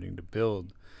you're starting to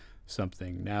build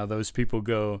something. Now those people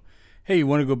go, hey, you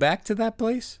want to go back to that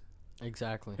place?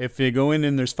 Exactly. If they go in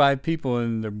and there's 5 people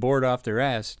and they're bored off their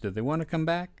ass, do they want to come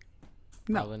back?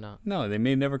 No. Probably not. No, they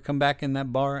may never come back in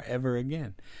that bar ever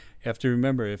again. You have to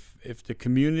remember, if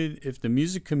the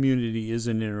music community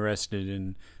isn't interested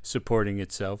in supporting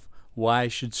itself, why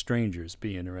should strangers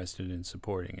be interested in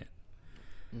supporting it?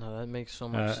 No, that makes so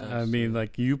much sense. I mean,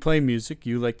 like, you play music,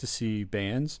 you like to see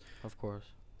bands. Of course.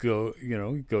 Go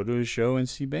to a show and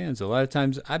see bands. A lot of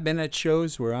times I've been at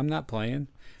shows where I'm not playing,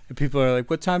 and people are like,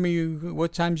 what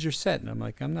time's your set? And I'm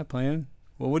like, I'm not playing.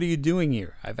 Well, what are you doing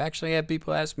here? I've actually had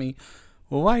people ask me,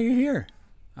 well, why are you here?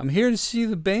 I'm here to see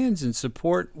the bands and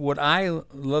support what I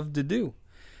love to do.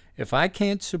 If I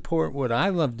can't support what I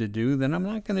love to do, then I'm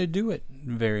not going to do it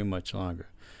very much longer.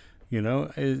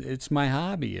 It's my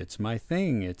hobby. It's my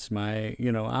thing. It's my,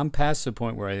 I'm past the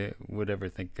point where I would ever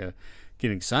think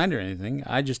getting signed or anything.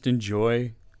 I just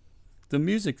enjoy the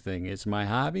music thing. It's my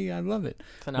hobby. I love it.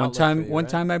 One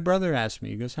time my brother asked me,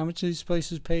 he goes, how much do these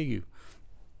places pay you?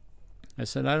 I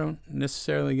said, I don't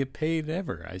necessarily get paid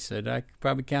ever. I said, I could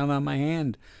probably count on my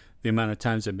hand the amount of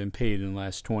times I've been paid in the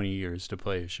last 20 years to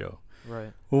play a show.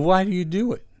 Right. Well, why do you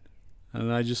do it?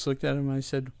 And I just looked at him and I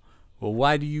said, well,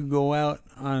 why do you go out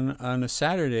on a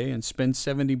Saturday and spend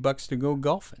 $70 to go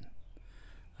golfing?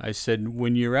 I said,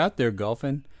 when you're out there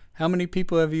golfing, how many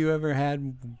people have you ever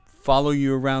had follow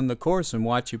you around the course and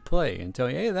watch you play and tell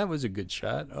you, hey, that was a good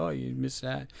shot. Oh, you missed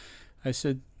that. I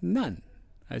said, none.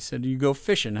 I said, you go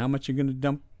fishing. How much are you going to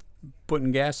dump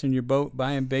putting gas in your boat,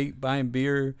 buying bait, buying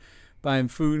beer, buying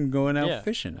food, and going out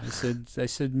fishing? I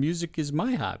said, music is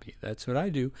my hobby. That's what I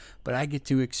do. But I get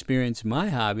to experience my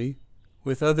hobby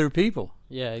with other people.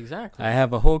 Yeah, exactly. I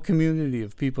have a whole community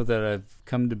of people that I've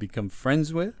come to become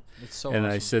friends with. It's so and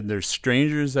awesome. I said, there's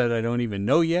strangers that I don't even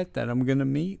know yet that I'm going to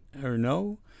meet or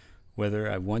know, whether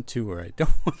I want to or I don't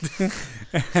want to.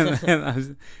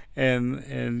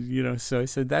 So I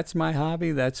said, that's my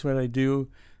hobby. That's what I do.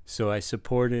 So I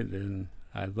support it and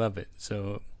I love it.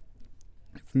 So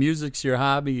if music's your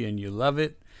hobby and you love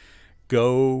it,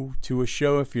 go to a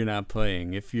show if you're not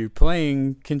playing. If you're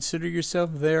playing, consider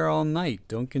yourself there all night.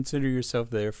 Don't consider yourself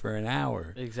there for an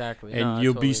hour. Exactly. And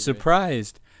you'll be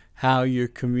surprised how your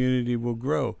community will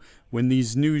grow. When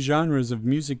these new genres of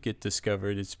music get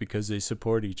discovered, it's because they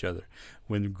support each other.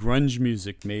 When grunge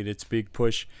music made its big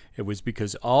push, it was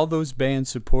because all those bands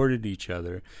supported each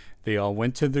other. They all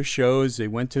went to their shows, they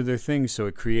went to their things, so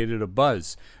it created a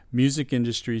buzz. Music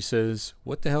industry says,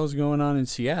 what the hell's going on in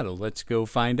Seattle? Let's go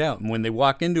find out. And when they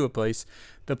walk into a place,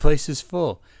 the place is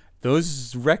full.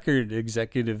 Those record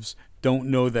executives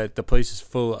don't know that the place is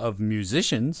full of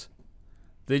musicians.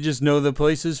 They just know the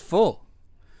place is full.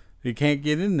 You can't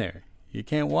get in there. You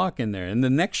can't walk in there. And the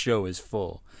next show is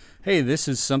full. Hey, this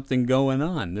is something going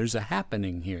on. There's a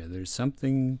happening here. There's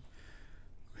something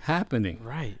happening.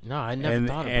 Right. No, I never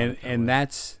thought about it. And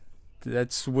that's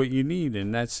what you need.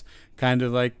 And that's kind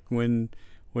of like when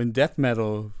death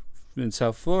metal in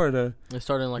South Florida. It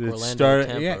started in like Orlando,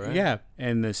 Tampa, yeah, right? Yeah,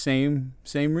 and the same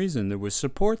reason. There was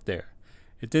support there.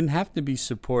 It didn't have to be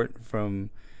support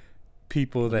from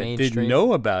people that didn't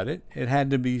know about it. It had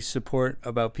to be support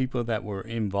about people that were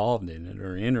involved in it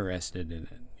or interested in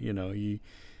it. You know,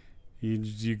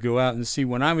 you go out and see.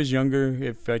 When I was younger,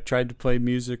 if I tried to play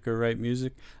music or write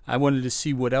music, I wanted to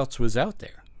see what else was out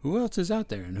there. Who else is out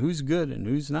there, and who's good and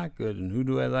who's not good, and who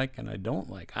do I like and I don't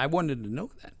like. I wanted to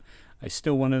know that. I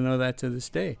still want to know that to this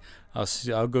day.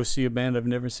 I'll go see a band I've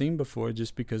never seen before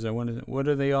just because I want to. What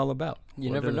are they all about?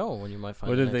 You never know when you might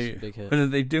find the next big hit. What are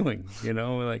they doing? You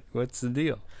know, like, what's the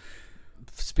deal?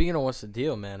 Speaking of what's the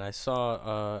deal, man, I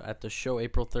saw at the show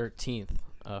April 13th,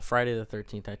 Friday the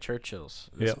 13th at Churchill's,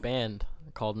 this band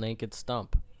called Naked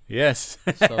Stump. Yes.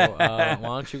 So why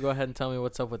don't you go ahead and tell me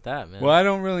what's up with that, man? Well, I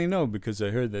don't really know because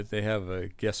I heard that they have a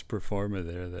guest performer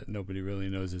there that nobody really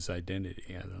knows his identity.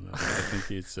 I don't know. I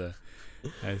think it's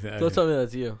Don't tell me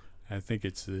that's you. I think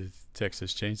it's the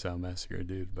Texas Chainsaw Massacre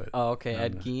dude. But okay,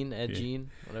 Ed Gein,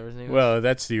 whatever his name is. Well,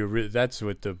 that's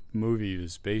what the movie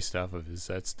is based off of.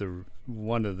 That's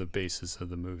one of the basis of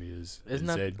the movie is Ed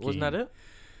Gein. Wasn't that it?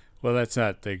 Well, that's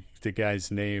not the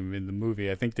guy's name in the movie.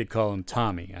 I think they call him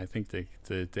Tommy. I think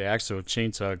the actual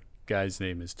chainsaw guy's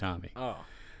name is Tommy. Oh.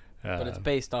 But it's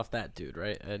based off that dude,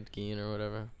 right? Ed Gein or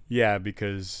whatever. Yeah,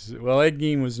 because Ed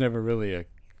Gein was never really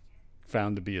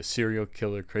found to be a serial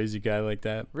killer, crazy guy like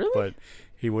that. Really? But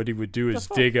what he would do is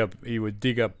dig up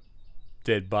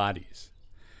dead bodies,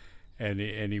 and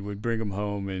he would bring them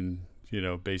home and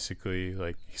basically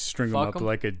like string them up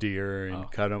like a deer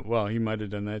and cut them. Well, he might have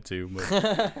done that too,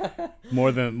 but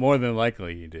more than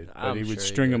likely he did. But he would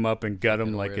string them up and gut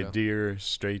them like a deer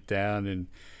straight down and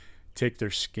take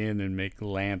their skin and make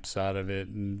lamps out of it.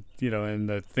 And and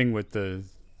the thing with the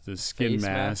skin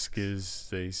mask is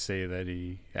they say that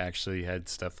he actually had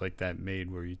stuff like that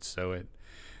made where he'd sew it.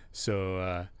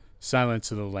 So Silence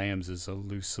of the Lambs is a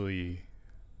loosely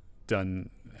done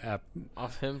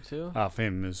off him too. Off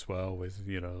him as well, with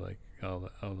like all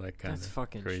that kind That's of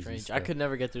fucking crazy strange. stuff. I could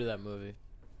never get through that movie.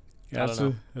 Yeah,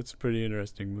 that's a pretty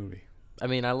interesting movie. I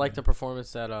mean, I like the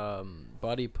performance that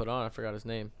Buddy put on. I forgot his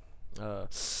name.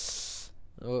 What's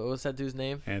that dude's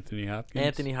name? Anthony Hopkins.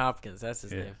 Anthony Hopkins. That's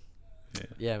his name.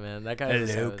 Yeah, man. That guy.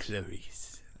 Hello,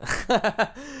 Clarice.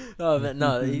 Oh man,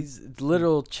 no, he's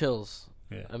literal chills.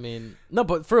 Yeah. I mean, no,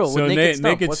 but for real, so with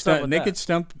Naked Stump, Naked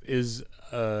Stump is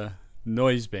a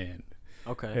noise band.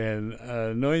 Okay.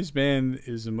 And noise band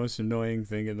is the most annoying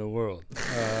thing in the world.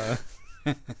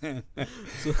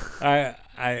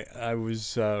 I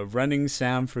was running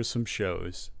sound for some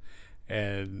shows,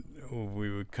 and we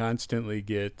would constantly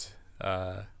get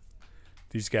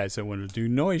these guys that wanted to do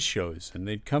noise shows, and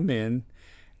they'd come in,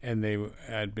 and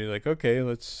I'd be like, okay,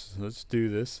 let's do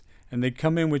this, and they'd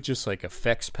come in with just like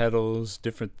effects pedals,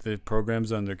 the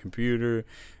programs on their computer,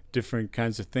 different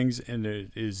kinds of things, and it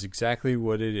is exactly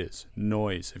what it is.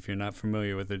 Noise. If you're not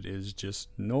familiar with it, is just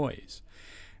noise.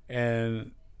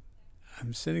 And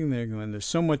I'm sitting there going, there's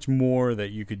so much more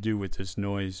that you could do with this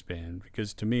noise band,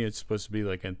 because to me it's supposed to be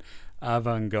like an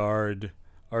avant-garde,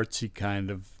 artsy kind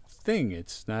of thing.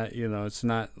 It's not, it's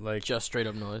not like just straight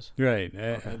up noise. Right.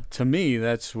 Okay. To me,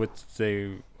 that's what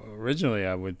they originally,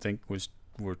 I would think,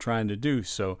 were trying to do.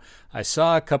 So I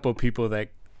saw a couple people that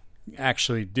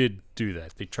actually did do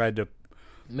that. They tried to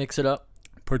mix it up,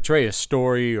 portray a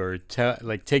story, or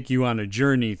take you on a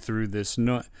journey through this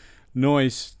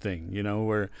noise thing,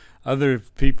 where other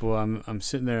people, I'm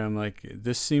sitting there, I'm like,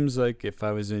 this seems like if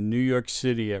I was in New York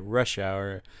City at rush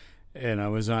hour and I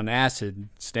was on acid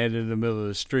standing in the middle of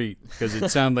the street, because it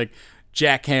sounded like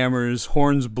jackhammers,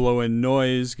 horns blowing,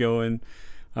 noise going.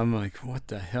 I'm like, what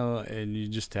the hell? And you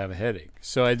just have a headache.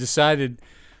 So I decided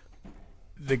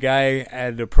the guy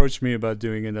had approached me about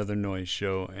doing another noise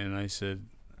show, and I said,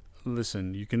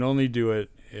 listen, you can only do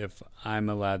it if I'm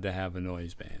allowed to have a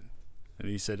noise band. And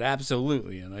he said,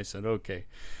 absolutely. And I said, okay.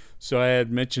 So I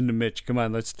had mentioned to Mitch, come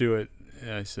on, let's do it.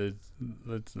 And I said,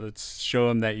 let's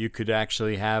show him that you could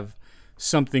actually have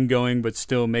something going but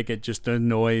still make it just a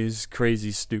noise,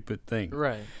 crazy, stupid thing.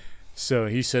 Right. So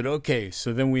he said, okay.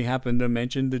 So then we happened to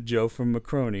mention to Joe from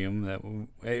Macronium that,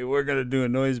 hey, we're going to do a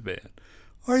noise band.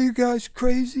 Are you guys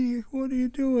crazy? What are you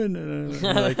doing? And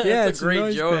I'm like, yeah, it's a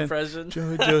great Joe impression.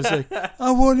 Joe's like,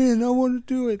 I want to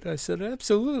do it. I said,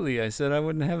 absolutely. I said I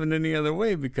wouldn't have it any other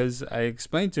way because I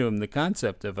explained to him the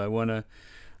concept of I want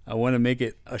to make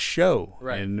it a show,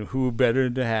 right. And who better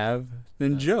to have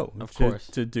than Joe, of course,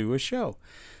 to do a show.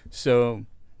 So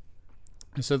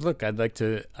I said, look, I'd like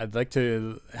to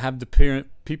have the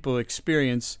people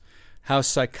experience how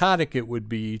psychotic it would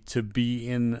be to be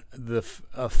in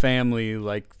a family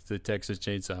like the Texas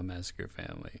Chainsaw Massacre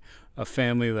family, a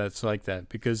family that's like that.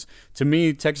 Because to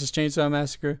me, Texas Chainsaw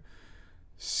Massacre,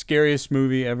 scariest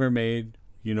movie ever made.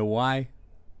 You know why?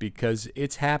 Because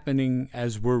it's happening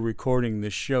as we're recording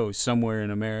this show somewhere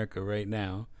in America right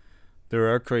now.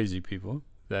 There are crazy people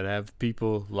that have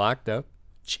people locked up,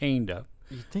 chained up.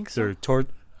 You think so?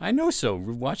 I know so.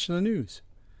 Watch the news.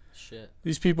 Shit.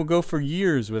 These people go for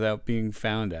years without being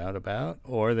found out about,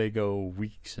 or they go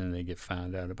weeks and they get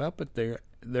found out about, but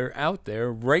they're out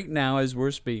there right now as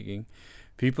we're speaking.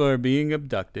 People are being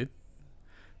abducted.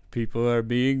 People are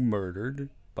being murdered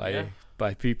by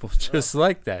people just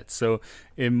like that. So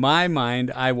in my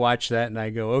mind, I watch that and I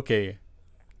go, okay,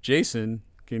 Jason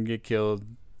can get killed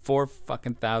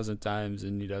 4,000 times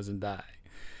and he doesn't die.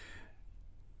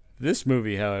 This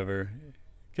movie, however,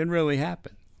 can really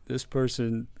happen. These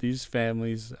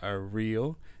families are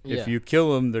real. Yeah. If you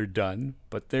kill them, they're done.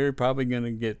 But they're probably going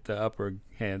to get the upper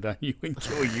hand on you and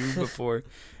kill you before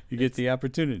you get the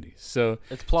opportunity. So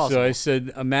it's plausible. So I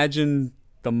said, imagine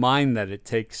the mind that it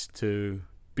takes to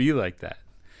be like that.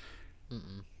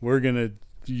 Mm-mm. We're going to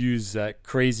use that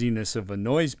craziness of a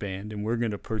noise band, and we're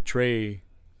going to portray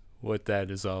what that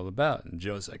is all about. And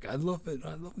Joe's like, I love it.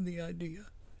 I love the idea.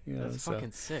 That's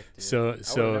fucking sick, dude. So I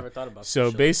would've never thought about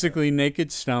so basically, like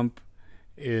Naked Stump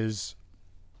is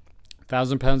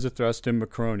 1,000 pounds of thrust in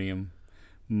Macronium,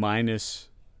 minus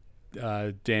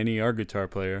Danny, our guitar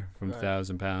player, from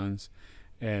 1,000 pounds,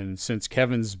 and since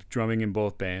Kevin's drumming in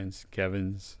both bands,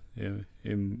 Kevin's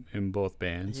in both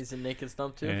bands. He's in Naked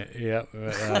Stump too. Yeah,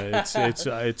 it's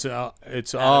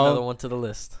all another one to the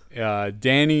list.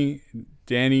 Danny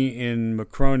in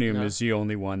Macronium is the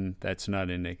only one that's not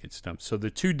in Naked Stump. So the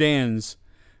two Dans,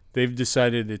 they've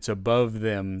decided it's above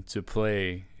them to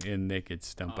play in Naked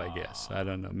Stump, I guess. I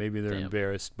don't know. Maybe they're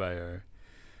embarrassed by our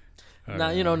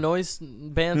now, noise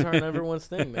bands aren't everyone's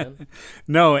thing, man.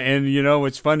 No, and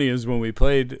what's funny is when we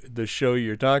played the show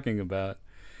you're talking about,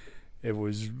 it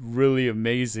was really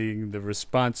amazing the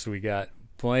response we got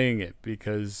playing it,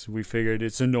 because we figured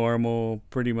it's a normal,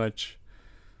 pretty much,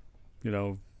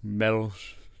 metal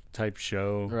type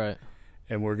show, right?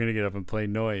 And we're gonna get up and play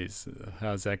noise.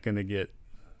 How's that gonna get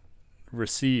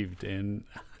received? And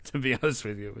to be honest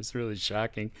with you, it was really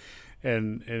shocking,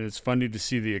 and it's funny to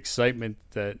see the excitement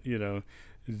that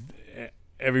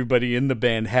everybody in the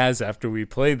band has after we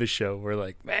play the show. We're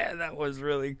like, man, that was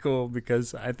really cool,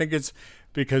 because I think it's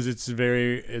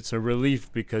a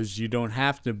relief, because you don't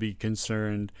have to be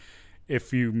concerned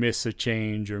if you miss a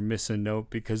change or miss a note,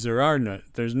 because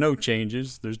there's no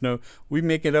changes. We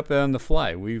make it up on the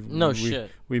fly. We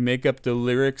make up the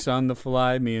lyrics on the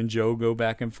fly. Me and Joe go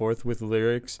back and forth with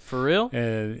lyrics. For real?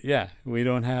 And yeah, we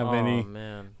don't have any. Oh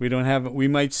man. We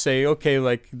might say, okay,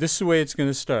 like this is the way it's going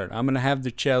to start. I'm going to have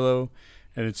the cello,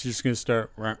 and it's just going to start,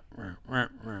 and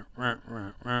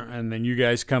then you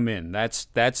guys come in. That's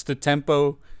the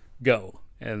tempo. Go.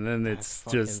 And then it's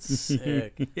just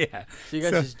sick. Yeah. So you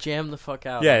guys just jam the fuck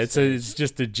out. Yeah, it's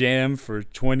just a jam for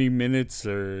 20 minutes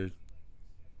or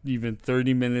even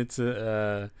 30 minutes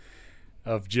of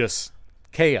just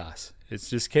chaos. It's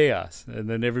just chaos, and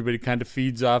then everybody kind of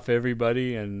feeds off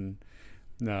everybody, and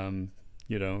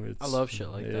it's. I love shit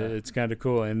like that. It's kind of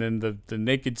cool, and then the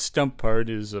Naked Stump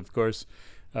part is, of course,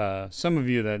 some of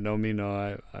you that know me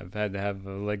know I've had to have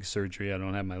a leg surgery. I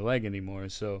don't have my leg anymore,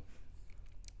 so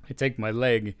I take my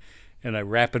leg and I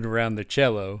wrap it around the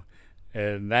cello,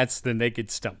 and that's the Naked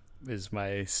Stump, is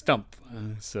my stump.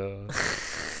 So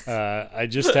I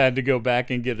just had to go back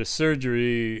and get a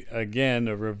surgery again,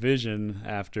 a revision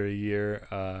after a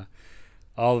year.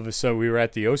 All of a sudden, we were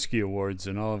at the Oski Awards,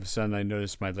 and all of a sudden I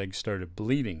noticed my leg started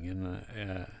bleeding,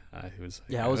 and I was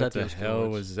like, I was what at the the Oski hell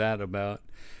Awards. was that about?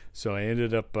 So I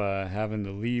ended up having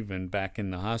to leave and back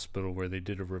in the hospital where they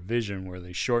did a revision where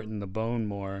they shortened the bone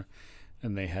more,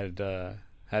 and they had to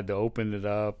open it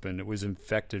up, and it was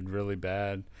infected really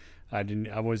bad.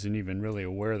 I wasn't even really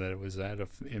aware that it was that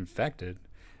infected,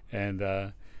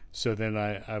 and so then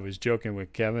I was joking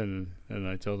with Kevin, and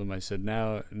I told him, I said,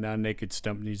 now Naked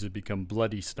Stump needs to become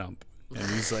Bloody Stump, and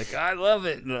he's like, I love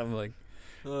it, and I'm like,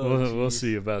 we'll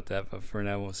see about that, but for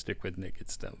now we'll stick with Naked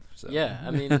Stump. So. Yeah,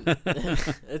 I mean,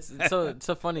 it's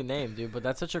a funny name, dude, but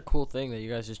that's such a cool thing that you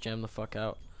guys just jam the fuck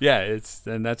out. Yeah,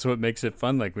 and that's what makes it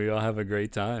fun. Like, we all have a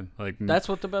great time. Like, that's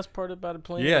what the best part about it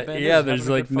playing. Yeah, is, there's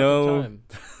like no,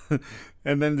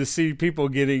 and then to see people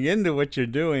getting into what you're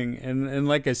doing, and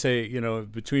like I say,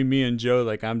 between me and Joe,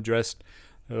 like I'm dressed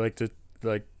like the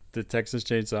Texas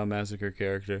Chainsaw Massacre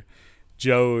character.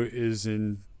 Joe is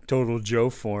in total Joe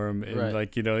form, and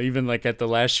right. Even like at the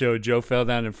last show, Joe fell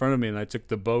down in front of me, and I took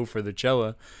the bow for the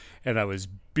cello, and I was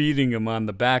beating him on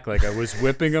the back like I was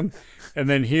whipping him, and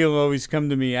then he'll always come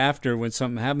to me after when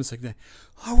something happens like that.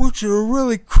 I want you to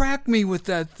really crack me with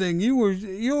that thing.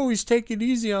 You always take it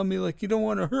easy on me, like you don't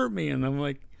want to hurt me, and I'm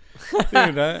like,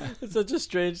 dude, it's such a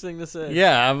strange thing to say.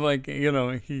 Yeah, I'm like,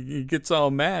 he gets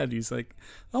all mad. He's like,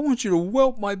 I want you to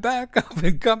welt my back up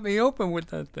and cut me open with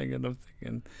that thing, and I'm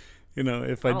thinking,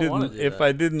 if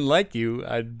I didn't like you,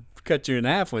 I'd cut you in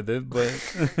half with it, but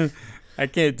I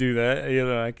can't do that.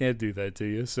 I can't do that to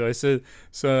you. So I said,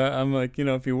 I'm like,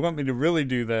 if you want me to really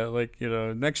do that, like,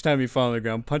 next time you fall on the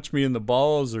ground, punch me in the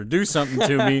balls or do something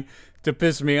to me to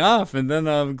piss me off, and then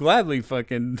I'll gladly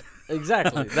fucking.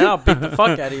 Exactly. Then I'll beat the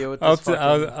fuck out of you with this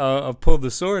I'll pull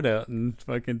the sword out and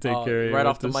fucking take care of you. Right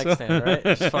off the mic stand, right?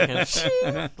 Just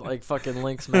fucking like fucking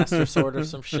Link's Master Sword or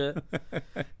some shit.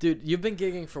 Dude, you've been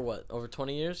gigging for what? Over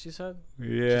 20 years, you said?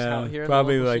 Yeah,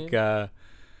 probably like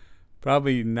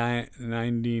probably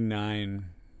 99.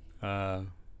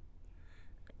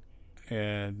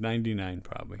 99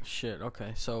 probably. Shit,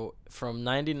 okay. So from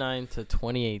 99 to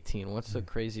 2018, what's the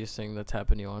craziest thing that's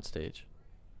happened to you on stage?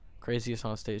 Craziest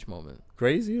on stage moment.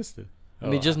 Craziest? I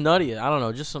mean, just nutty. I don't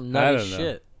know. Just some nutty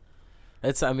shit.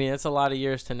 It's a lot of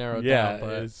years to narrow down. But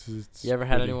it's you ever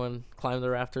had anyone climb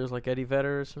the rafters like Eddie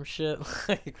Vedder or some shit?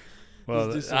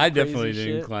 Well, I definitely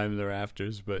didn't climb the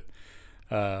rafters, but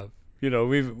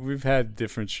we've had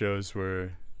different shows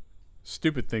where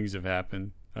stupid things have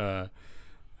happened. I've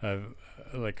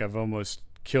almost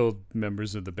killed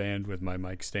members of the band with my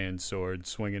mic stand sword,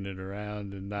 swinging it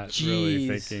around and not really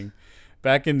thinking.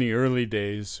 Back in the early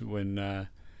days when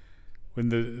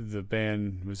the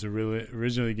band was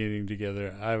originally getting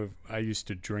together, I used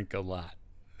to drink a lot.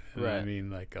 Right. I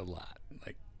mean, like a lot,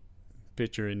 like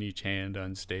pitcher in each hand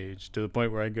on stage, to the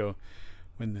point where I go,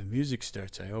 when the music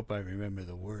starts, I hope I remember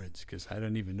the words, because I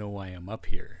don't even know why I'm up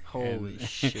here. Holy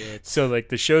shit. So like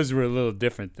the shows were a little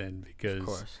different then, because of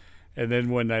course. And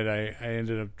then one night I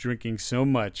ended up drinking so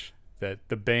much that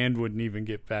the band wouldn't even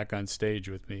get back on stage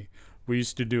with me. We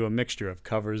used to do a mixture of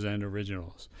covers and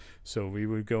originals. So we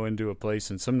would go into a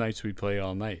place, and some nights we'd play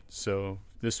all night. So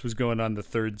this was going on the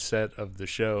third set of the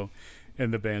show,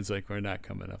 and the band's like, we're not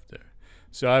coming up there.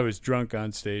 So I was drunk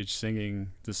on stage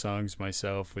singing the songs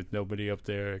myself with nobody up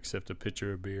there except a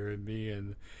pitcher of beer and me.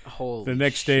 And the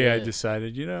next day I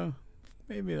decided,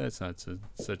 maybe that's not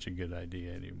such a good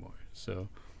idea anymore. So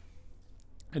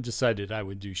I decided I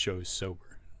would do shows sober.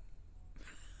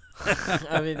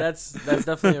 I mean, that's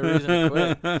definitely a reason to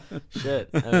quit. Shit.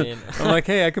 I mean, I'm like,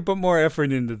 hey, I could put more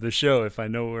effort into the show if I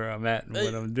know where I'm at and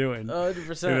what I'm doing.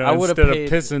 100%. I would have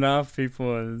paid, instead of pissing off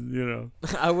people, and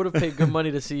I would have paid good money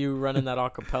to see you running that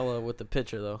acapella with the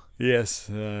pitcher, though.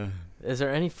 Yes. Is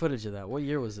there any footage of that? What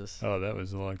year was this? Oh, that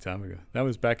was a long time ago. That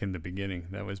was back in the beginning.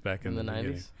 That was back in the 90s.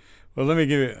 Beginning. Well, let me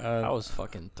give you. I was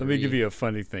fucking 3. Let me give you a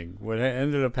funny thing. What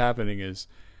ended up happening is,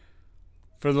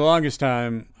 for the longest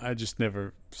time, I just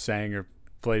never sang or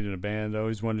played in a band. I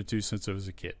always wanted to since I was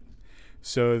a kid.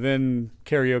 So then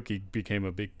karaoke became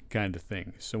a big kind of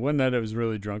thing. So one night I was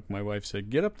really drunk. My wife said,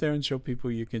 get up there and show people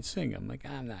you can sing. I'm like,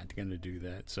 I'm not going to do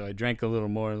that. So I drank a little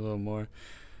more. I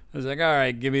was like, all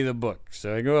right, give me the book.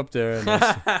 So I go up there and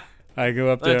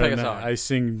I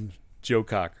sing Joe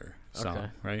Cocker song,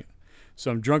 right? So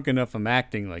I'm drunk enough, I'm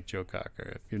acting like Joe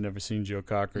Cocker. If you've never seen Joe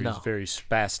Cocker, he's very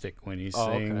spastic when he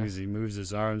sings. He moves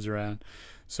his arms around.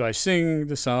 So I sing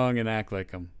the song and act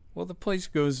like him. Well, the place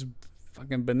goes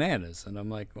fucking bananas. And I'm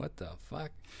like, what the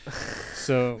fuck?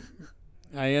 So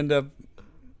I end up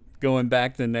going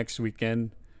back the next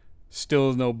weekend.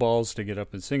 Still no balls to get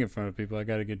up and sing in front of people. I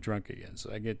got to get drunk again.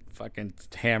 So I get fucking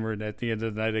hammered. At the end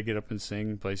of the night, I get up and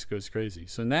sing. The place goes crazy.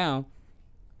 So now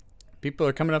people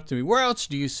are coming up to me. Where else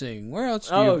do you sing? Where else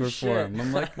do you perform? Shit.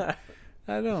 I'm like,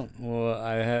 I don't. Well,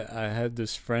 I had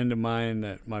this friend of mine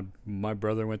that my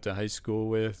brother went to high school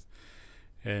with,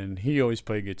 and he always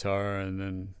played guitar. And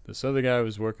then this other guy I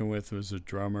was working with was a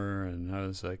drummer, and I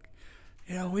was like,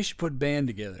 we should put a band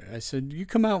together. I said, you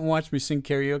come out and watch me sing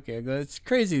karaoke. I go, it's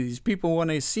crazy. These people want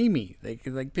to see me.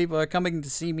 Like people are coming to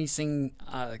see me sing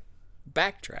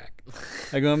Backtrack.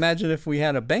 I go, imagine if we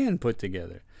had a band put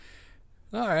together.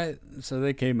 All right. So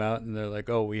they came out and they're like,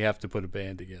 oh, we have to put a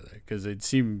band together because they'd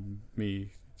seen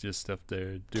me just up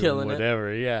there doing Killing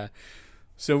whatever. Yeah.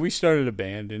 So we started a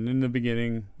band, and in the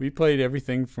beginning, we played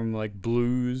everything from like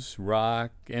blues, rock,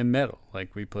 and metal.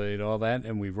 Like we played all that,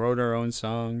 and we wrote our own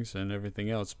songs and everything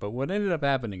else. But what ended up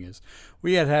happening is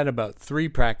we had about 3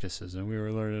 practices, and we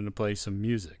were learning to play some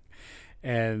music.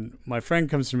 And my friend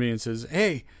comes to me and says,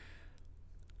 hey,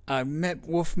 I met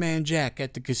Wolfman Jack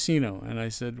at the casino. And I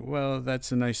said, well,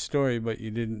 that's a nice story, but you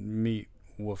didn't meet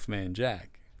Wolfman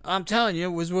Jack. I'm telling you,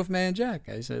 it was Wolfman Jack.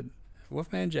 I said,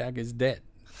 Wolfman Jack is dead.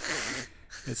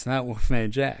 It's not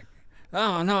Wolfman Jack.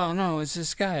 Oh, no, it's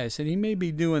this guy. I said, he may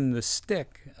be doing the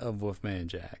stick of Wolfman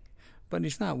Jack, but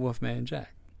he's not Wolfman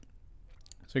Jack.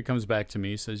 So he comes back to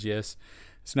me, says, yes,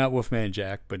 it's not Wolfman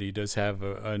Jack, but he does have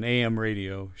an AM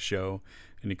radio show,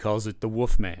 and he calls it the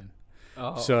Wolfman.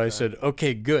 Oh, so okay. I said,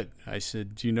 okay, good. I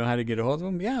said, do you know how to get a hold of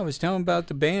him? Yeah, I was telling him about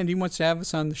the band. He wants to have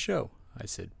us on the show. I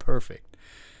said, perfect.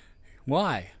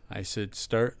 Why? I said,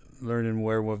 start learning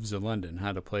Werewolves of London,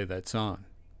 how to play that song.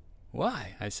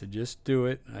 Why? I said, just do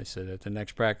it. I said, at the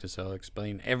next practice, I'll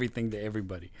explain everything to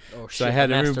everybody. Oh, shit, so I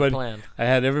had everybody. Plan. I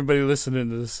had everybody listening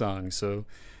to the song. So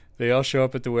they all show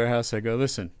up at the warehouse. I go,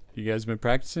 listen, you guys been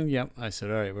practicing? Yep. I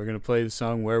said, all right, we're going to play the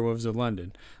song Werewolves of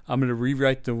London. I'm going to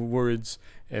rewrite the words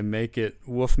and make it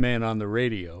Wolfman on the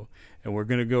radio. And we're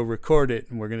going to go record it,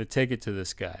 and we're going to take it to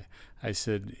this guy. I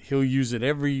said, he'll use it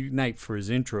every night for his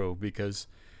intro because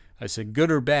I said,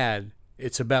 good or bad,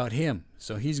 it's about him.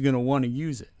 So he's going to want to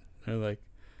use it. They're like,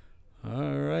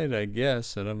 all right, I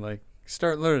guess. And I'm like,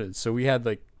 start learning. So we had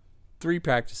like 3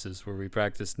 practices where we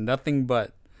practiced nothing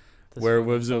but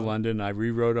Werewolves of London. I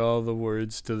rewrote all the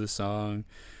words to the song,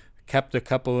 kept a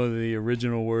couple of the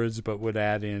original words, but would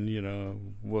add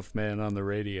in, Wolfman on the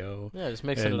radio. Yeah, just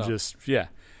mixing it up.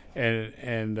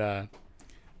 And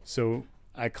so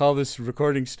I call this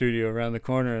recording studio around the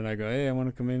corner, and I go, hey, I want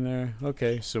to come in there.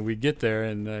 Okay, so we get there,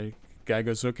 and the guy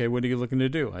goes, okay, what are you looking to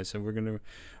do? I said, we're going to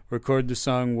record the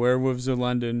song Werewolves of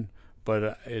London,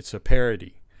 but it's a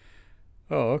parody.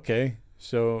 Oh, okay.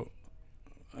 So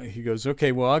he goes,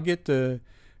 okay, well, I'll get the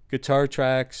guitar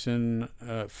tracks, and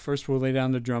first we'll lay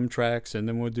down the drum tracks, and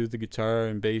then we'll do the guitar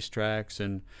and bass tracks.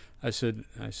 And I said,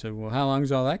 well, how long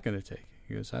is all that going to take?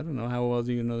 He goes, I don't know. How well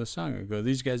do you know the song? I go,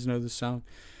 these guys know the song.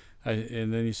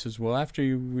 And then he says, well, after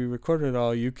we record it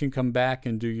all, you can come back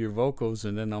and do your vocals,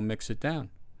 and then I'll mix it down.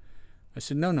 I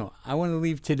said, no, I want to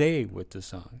leave today with the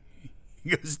song. He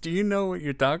goes, do you know what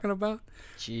you're talking about?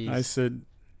 Jeez. I said,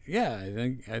 yeah,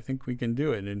 I think we can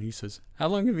do it. And he says, how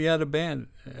long have you had a band?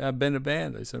 I've been a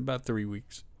band. I said, about 3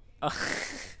 weeks.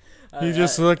 He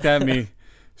just looked at me.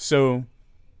 So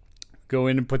go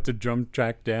in and put the drum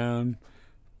track down,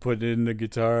 put in the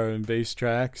guitar and bass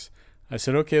tracks. I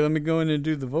said, okay, let me go in and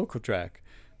do the vocal track.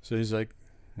 So he's like,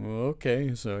 well,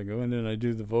 okay. So I go in and I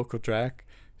do the vocal track.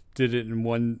 Did it in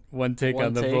one take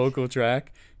on the vocal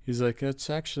track. He's like, that's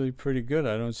actually pretty good.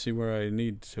 I don't see where I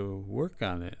need to work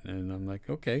on it. And I'm like,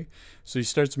 okay. So he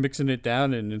starts mixing it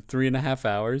down, and in 3.5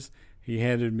 hours, he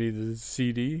handed me the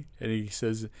CD, and he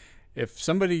says, if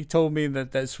somebody told me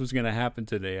that this was going to happen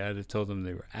today, I'd have told them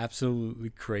they were absolutely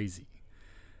crazy.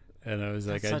 And I was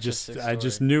like, I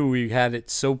just knew we had it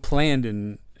so planned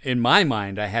in my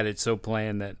mind. I had it so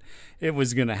planned that it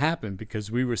was going to happen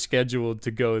because we were scheduled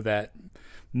to go that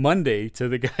Monday to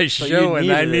the guy's show, and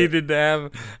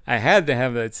I had to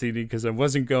have that CD because I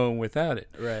wasn't going without it.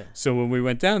 Right. So when we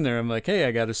went down there, I'm like, hey,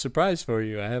 I got a surprise for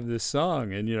you. I have this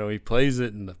song, and he plays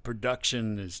it, and the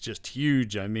production is just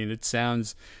huge. I mean, it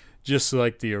sounds just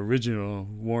like the original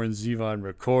Warren Zevon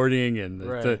recording, and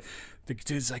the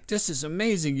dude's like, this is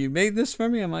amazing. You made this for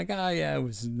me? I'm like, yeah, it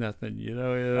was nothing,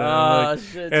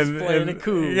 Shit, just playing it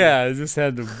cool. Yeah, I just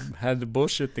had to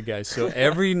bullshit the guy. So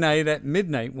every night at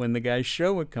midnight when the guy's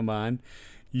show would come on,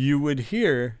 you would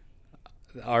hear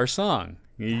our song.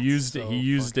 He used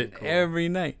it cool. Every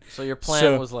night. So your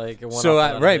plan was like, it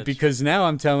went because now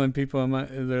I'm telling people,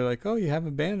 they're like, oh, you have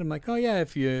a band? I'm like, oh yeah,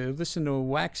 if you listen to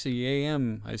Waxy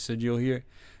AM, I said, you'll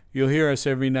hear us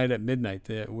every night at midnight.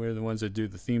 We're the ones that do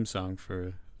the theme song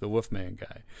for the Wolfman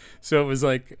guy. So it was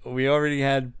like we already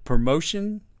had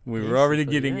promotion. We were already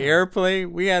getting airplay.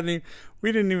 We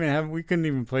couldn't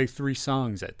even play 3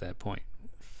 songs at that point.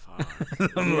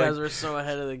 You guys were so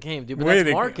ahead of the game, dude. But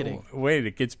that's marketing. Wait,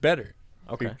 it gets better.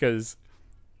 Okay. Because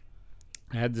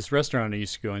I had this restaurant I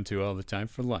used to go into all the time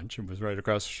for lunch. It was right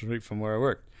across the street from where I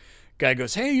worked. Guy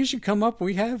goes, "Hey, you should come up.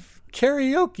 We have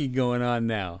karaoke going on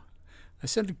now." I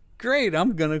said, "Great,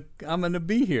 I'm gonna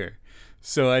be here."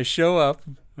 So I show up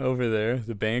over there.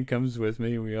 The band comes with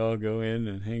me. We all go in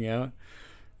and hang out.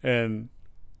 And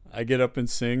I get up and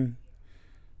sing.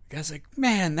 The guy's like,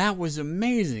 "Man, that was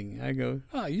amazing." I go,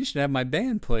 "Oh, you should have my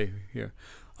band play here."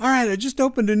 "All right, I just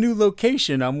opened a new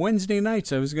location on Wednesday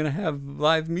nights. I was going to have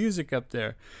live music up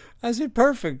there." I said,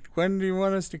 "Perfect. When do you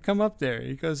want us to come up there?"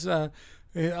 He goes,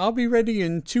 "I'll be ready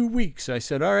in 2 weeks." I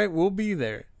said, "All right, we'll be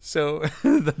there." So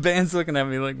the band's looking at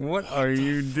me like, "What are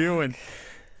you doing?"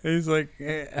 He's like,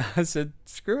 I said,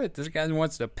 "Screw it. This guy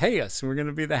wants to pay us. We're going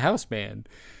to be the house band."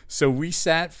 So we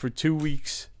sat for 2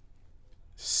 weeks,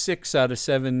 6 out of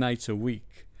 7 nights a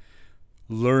week,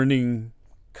 learning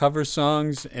cover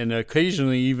songs and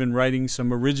occasionally even writing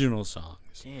some original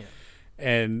songs. Damn.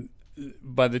 And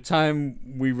by the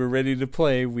time we were ready to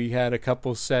play, we had a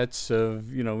couple sets of,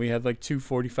 we had like 2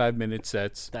 45-minute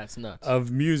sets. That's nuts.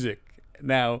 Of music.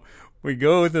 Now, we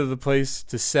go to the place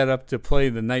to set up to play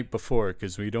the night before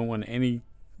because we don't want any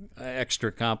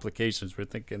extra complications. We're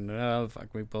thinking, "Oh,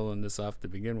 fuck, we pulling this off to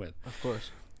begin with." Of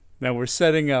course. Now we're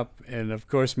setting up, and of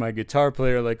course my guitar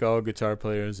player, like all guitar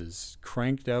players, is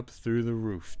cranked up through the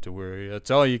roof to where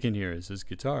that's all you can hear is his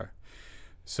guitar.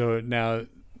 So now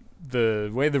the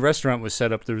way the restaurant was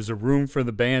set up, there was a room for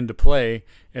the band to play,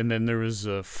 and then there was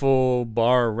a full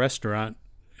bar restaurant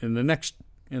in the next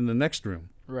room.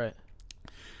 Right.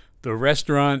 The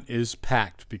restaurant is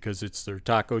packed because it's their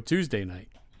Taco Tuesday night.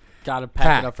 Gotta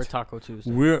pack it up for Taco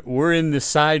Tuesday. We're in the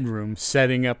side room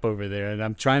setting up over there, and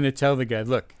I'm trying to tell the guy,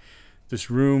 "Look, this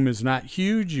room is not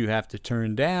huge. You have to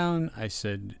turn down." I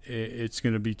said, "It's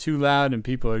going to be too loud, and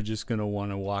people are just going to want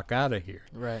to walk out of here.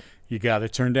 Right. You got to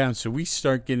turn down." So we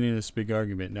start getting in this big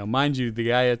argument. Now, mind you, the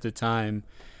guy at the time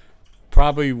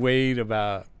probably weighed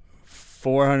about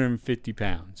 450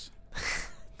 pounds.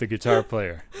 The guitar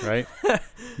player, right?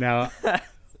 Now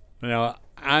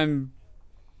I'm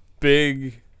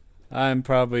big. I'm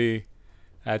probably,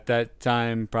 at that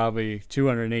time, probably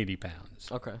 280 pounds.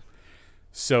 Okay.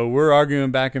 So we're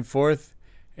arguing back and forth,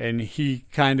 and he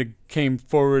kind of came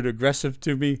forward aggressive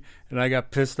to me, and I got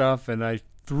pissed off, and I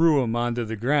threw him onto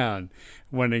the ground.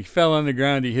 When he fell on the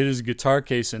ground, he hit his guitar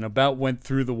case and about went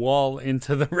through the wall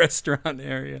into the restaurant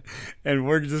area. And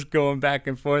we're just going back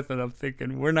and forth, and I'm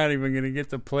thinking, we're not even going to get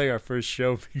to play our first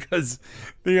show because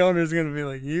the owner's going to be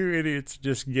like, "You idiots,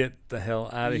 just get the hell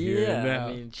out of here now." Yeah,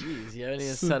 I mean, geez, you haven't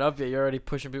even set up yet. You're already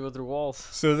pushing people through walls.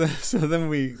 So then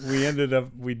we ended up,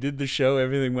 we did the show.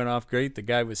 Everything went off great. The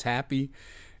guy was happy.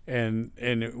 And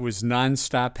it was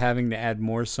nonstop having to add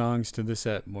more songs to the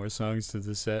set, more songs to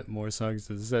the set, more songs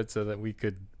to the set, so that we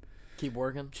could keep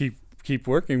working. Keep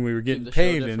working. We were getting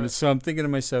paid, and so I'm thinking to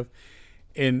myself,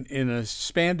 in a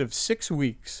span of 6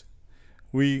 weeks,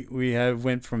 we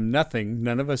went from nothing.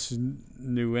 None of us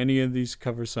knew any of these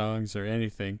cover songs or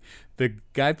anything. The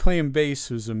guy playing bass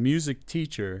was a music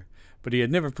teacher, but he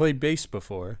had never played bass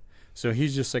before. So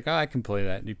he's just like, "Oh, I can play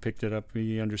that." And he picked it up.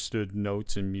 He understood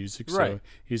notes and music. So right.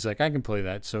 He's like, "I can play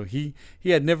that." So he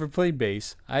had never played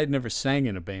bass. I had never sang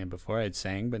in a band before. I had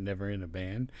sang, but never in a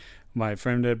band. My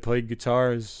friend had played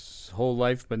guitar his whole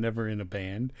life, but never in a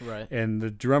band. Right. And the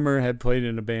drummer had played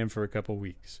in a band for a couple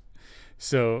weeks.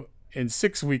 So in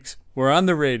 6 weeks, we're on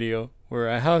the radio. We're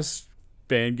a house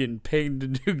band getting paid to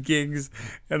do gigs.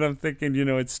 And I'm thinking,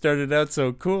 it started out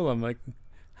so cool. I'm like,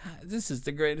 this is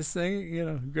the greatest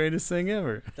thing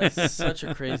ever. That's such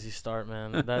a crazy start,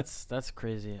 man. That's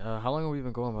crazy. How long have we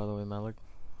been going, by the way, man? Like,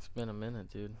 it's been a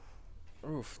minute, dude.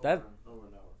 Oof,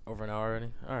 over an hour already.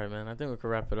 All right, man. I think we could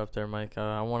wrap it up there, Mike.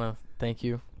 I want to thank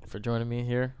you for joining me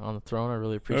here on the throne. I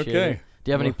really appreciate it. Do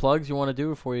you have any plugs you want to do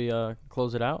before we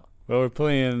close it out? Well, we're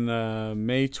playing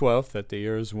May 12th at the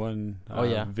Ears One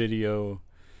video.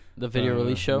 The video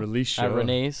release show at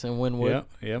Renee's in Wynwood.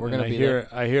 Yeah. We're gonna be there.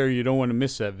 I hear you don't want to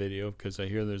miss that video because I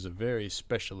hear there's a very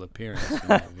special appearance in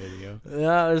that video.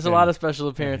 Yeah, there's a lot of special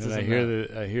appearances. And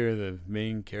I hear the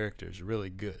main character is really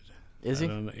good. Is he? I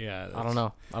don't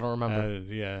know. I don't remember.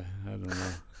 I don't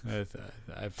know.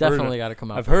 I've definitely got to come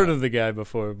out. I've heard of the guy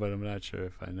before, but I'm not sure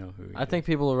if I know who he is. I think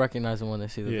people will recognize him when they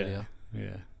see the video.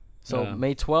 Yeah. So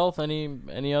May 12th.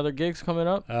 Any other gigs coming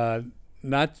up?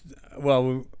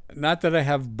 Not that I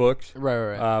have booked.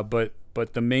 Right.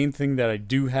 But the main thing that I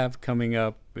do have coming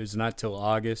up is not till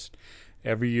August.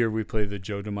 Every year we play the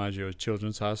Joe DiMaggio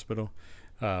Children's Hospital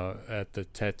at the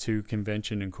Tattoo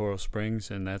Convention in Coral Springs,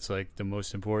 and that's like the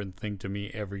most important thing to me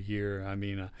every year. I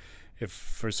mean, if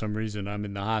for some reason I'm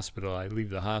in the hospital, I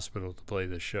leave the hospital to play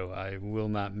the show. I will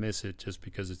not miss it just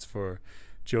because it's for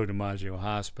Joe DiMaggio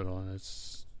Hospital, and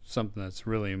it's something that's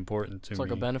really important to me. It's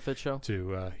like a benefit show?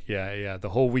 The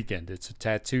whole weekend. It's a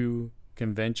tattoo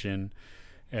convention,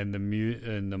 and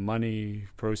the money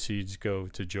proceeds go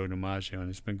to Joe DiMaggio, and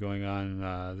it's been going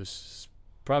on, this is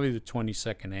probably the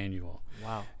 22nd annual.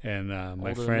 Wow. And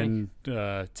my friend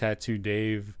Tattoo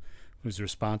Dave was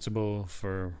responsible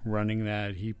for running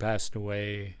that. He passed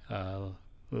away a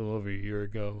little over a year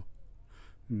ago.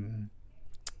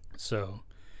 So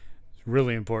it's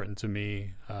really important to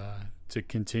me to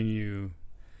continue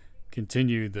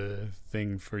the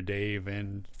thing for Dave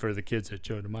and for the kids at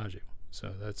Joe DiMaggio.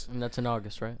 So that's in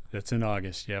August, right? That's in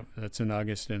August. Yep, that's in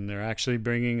August, and they're actually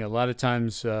bringing, a lot of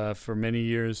times for many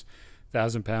years,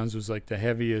 1,000 Pounds was like the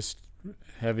heaviest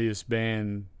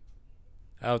band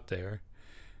out there.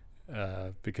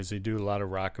 Because they do a lot of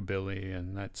rockabilly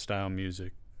and that style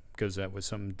music, because that was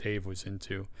something Dave was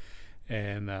into.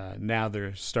 And now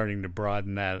they're starting to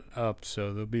broaden that up,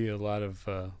 so there'll be a lot of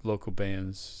local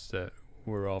bands that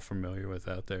we're all familiar with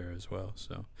out there as well.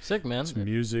 So sick, man. It's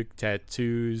music,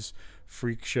 tattoos,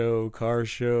 freak show, car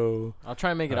show. I'll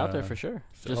try and make it out there for sure.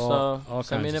 Just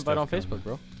send me an invite on Facebook,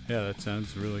 bro. Yeah, that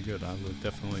sounds really good. I will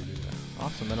definitely do that.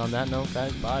 Awesome. And on that note,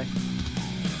 guys, bye.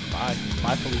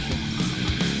 Bye, Felicia.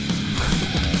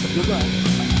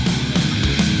 Goodbye.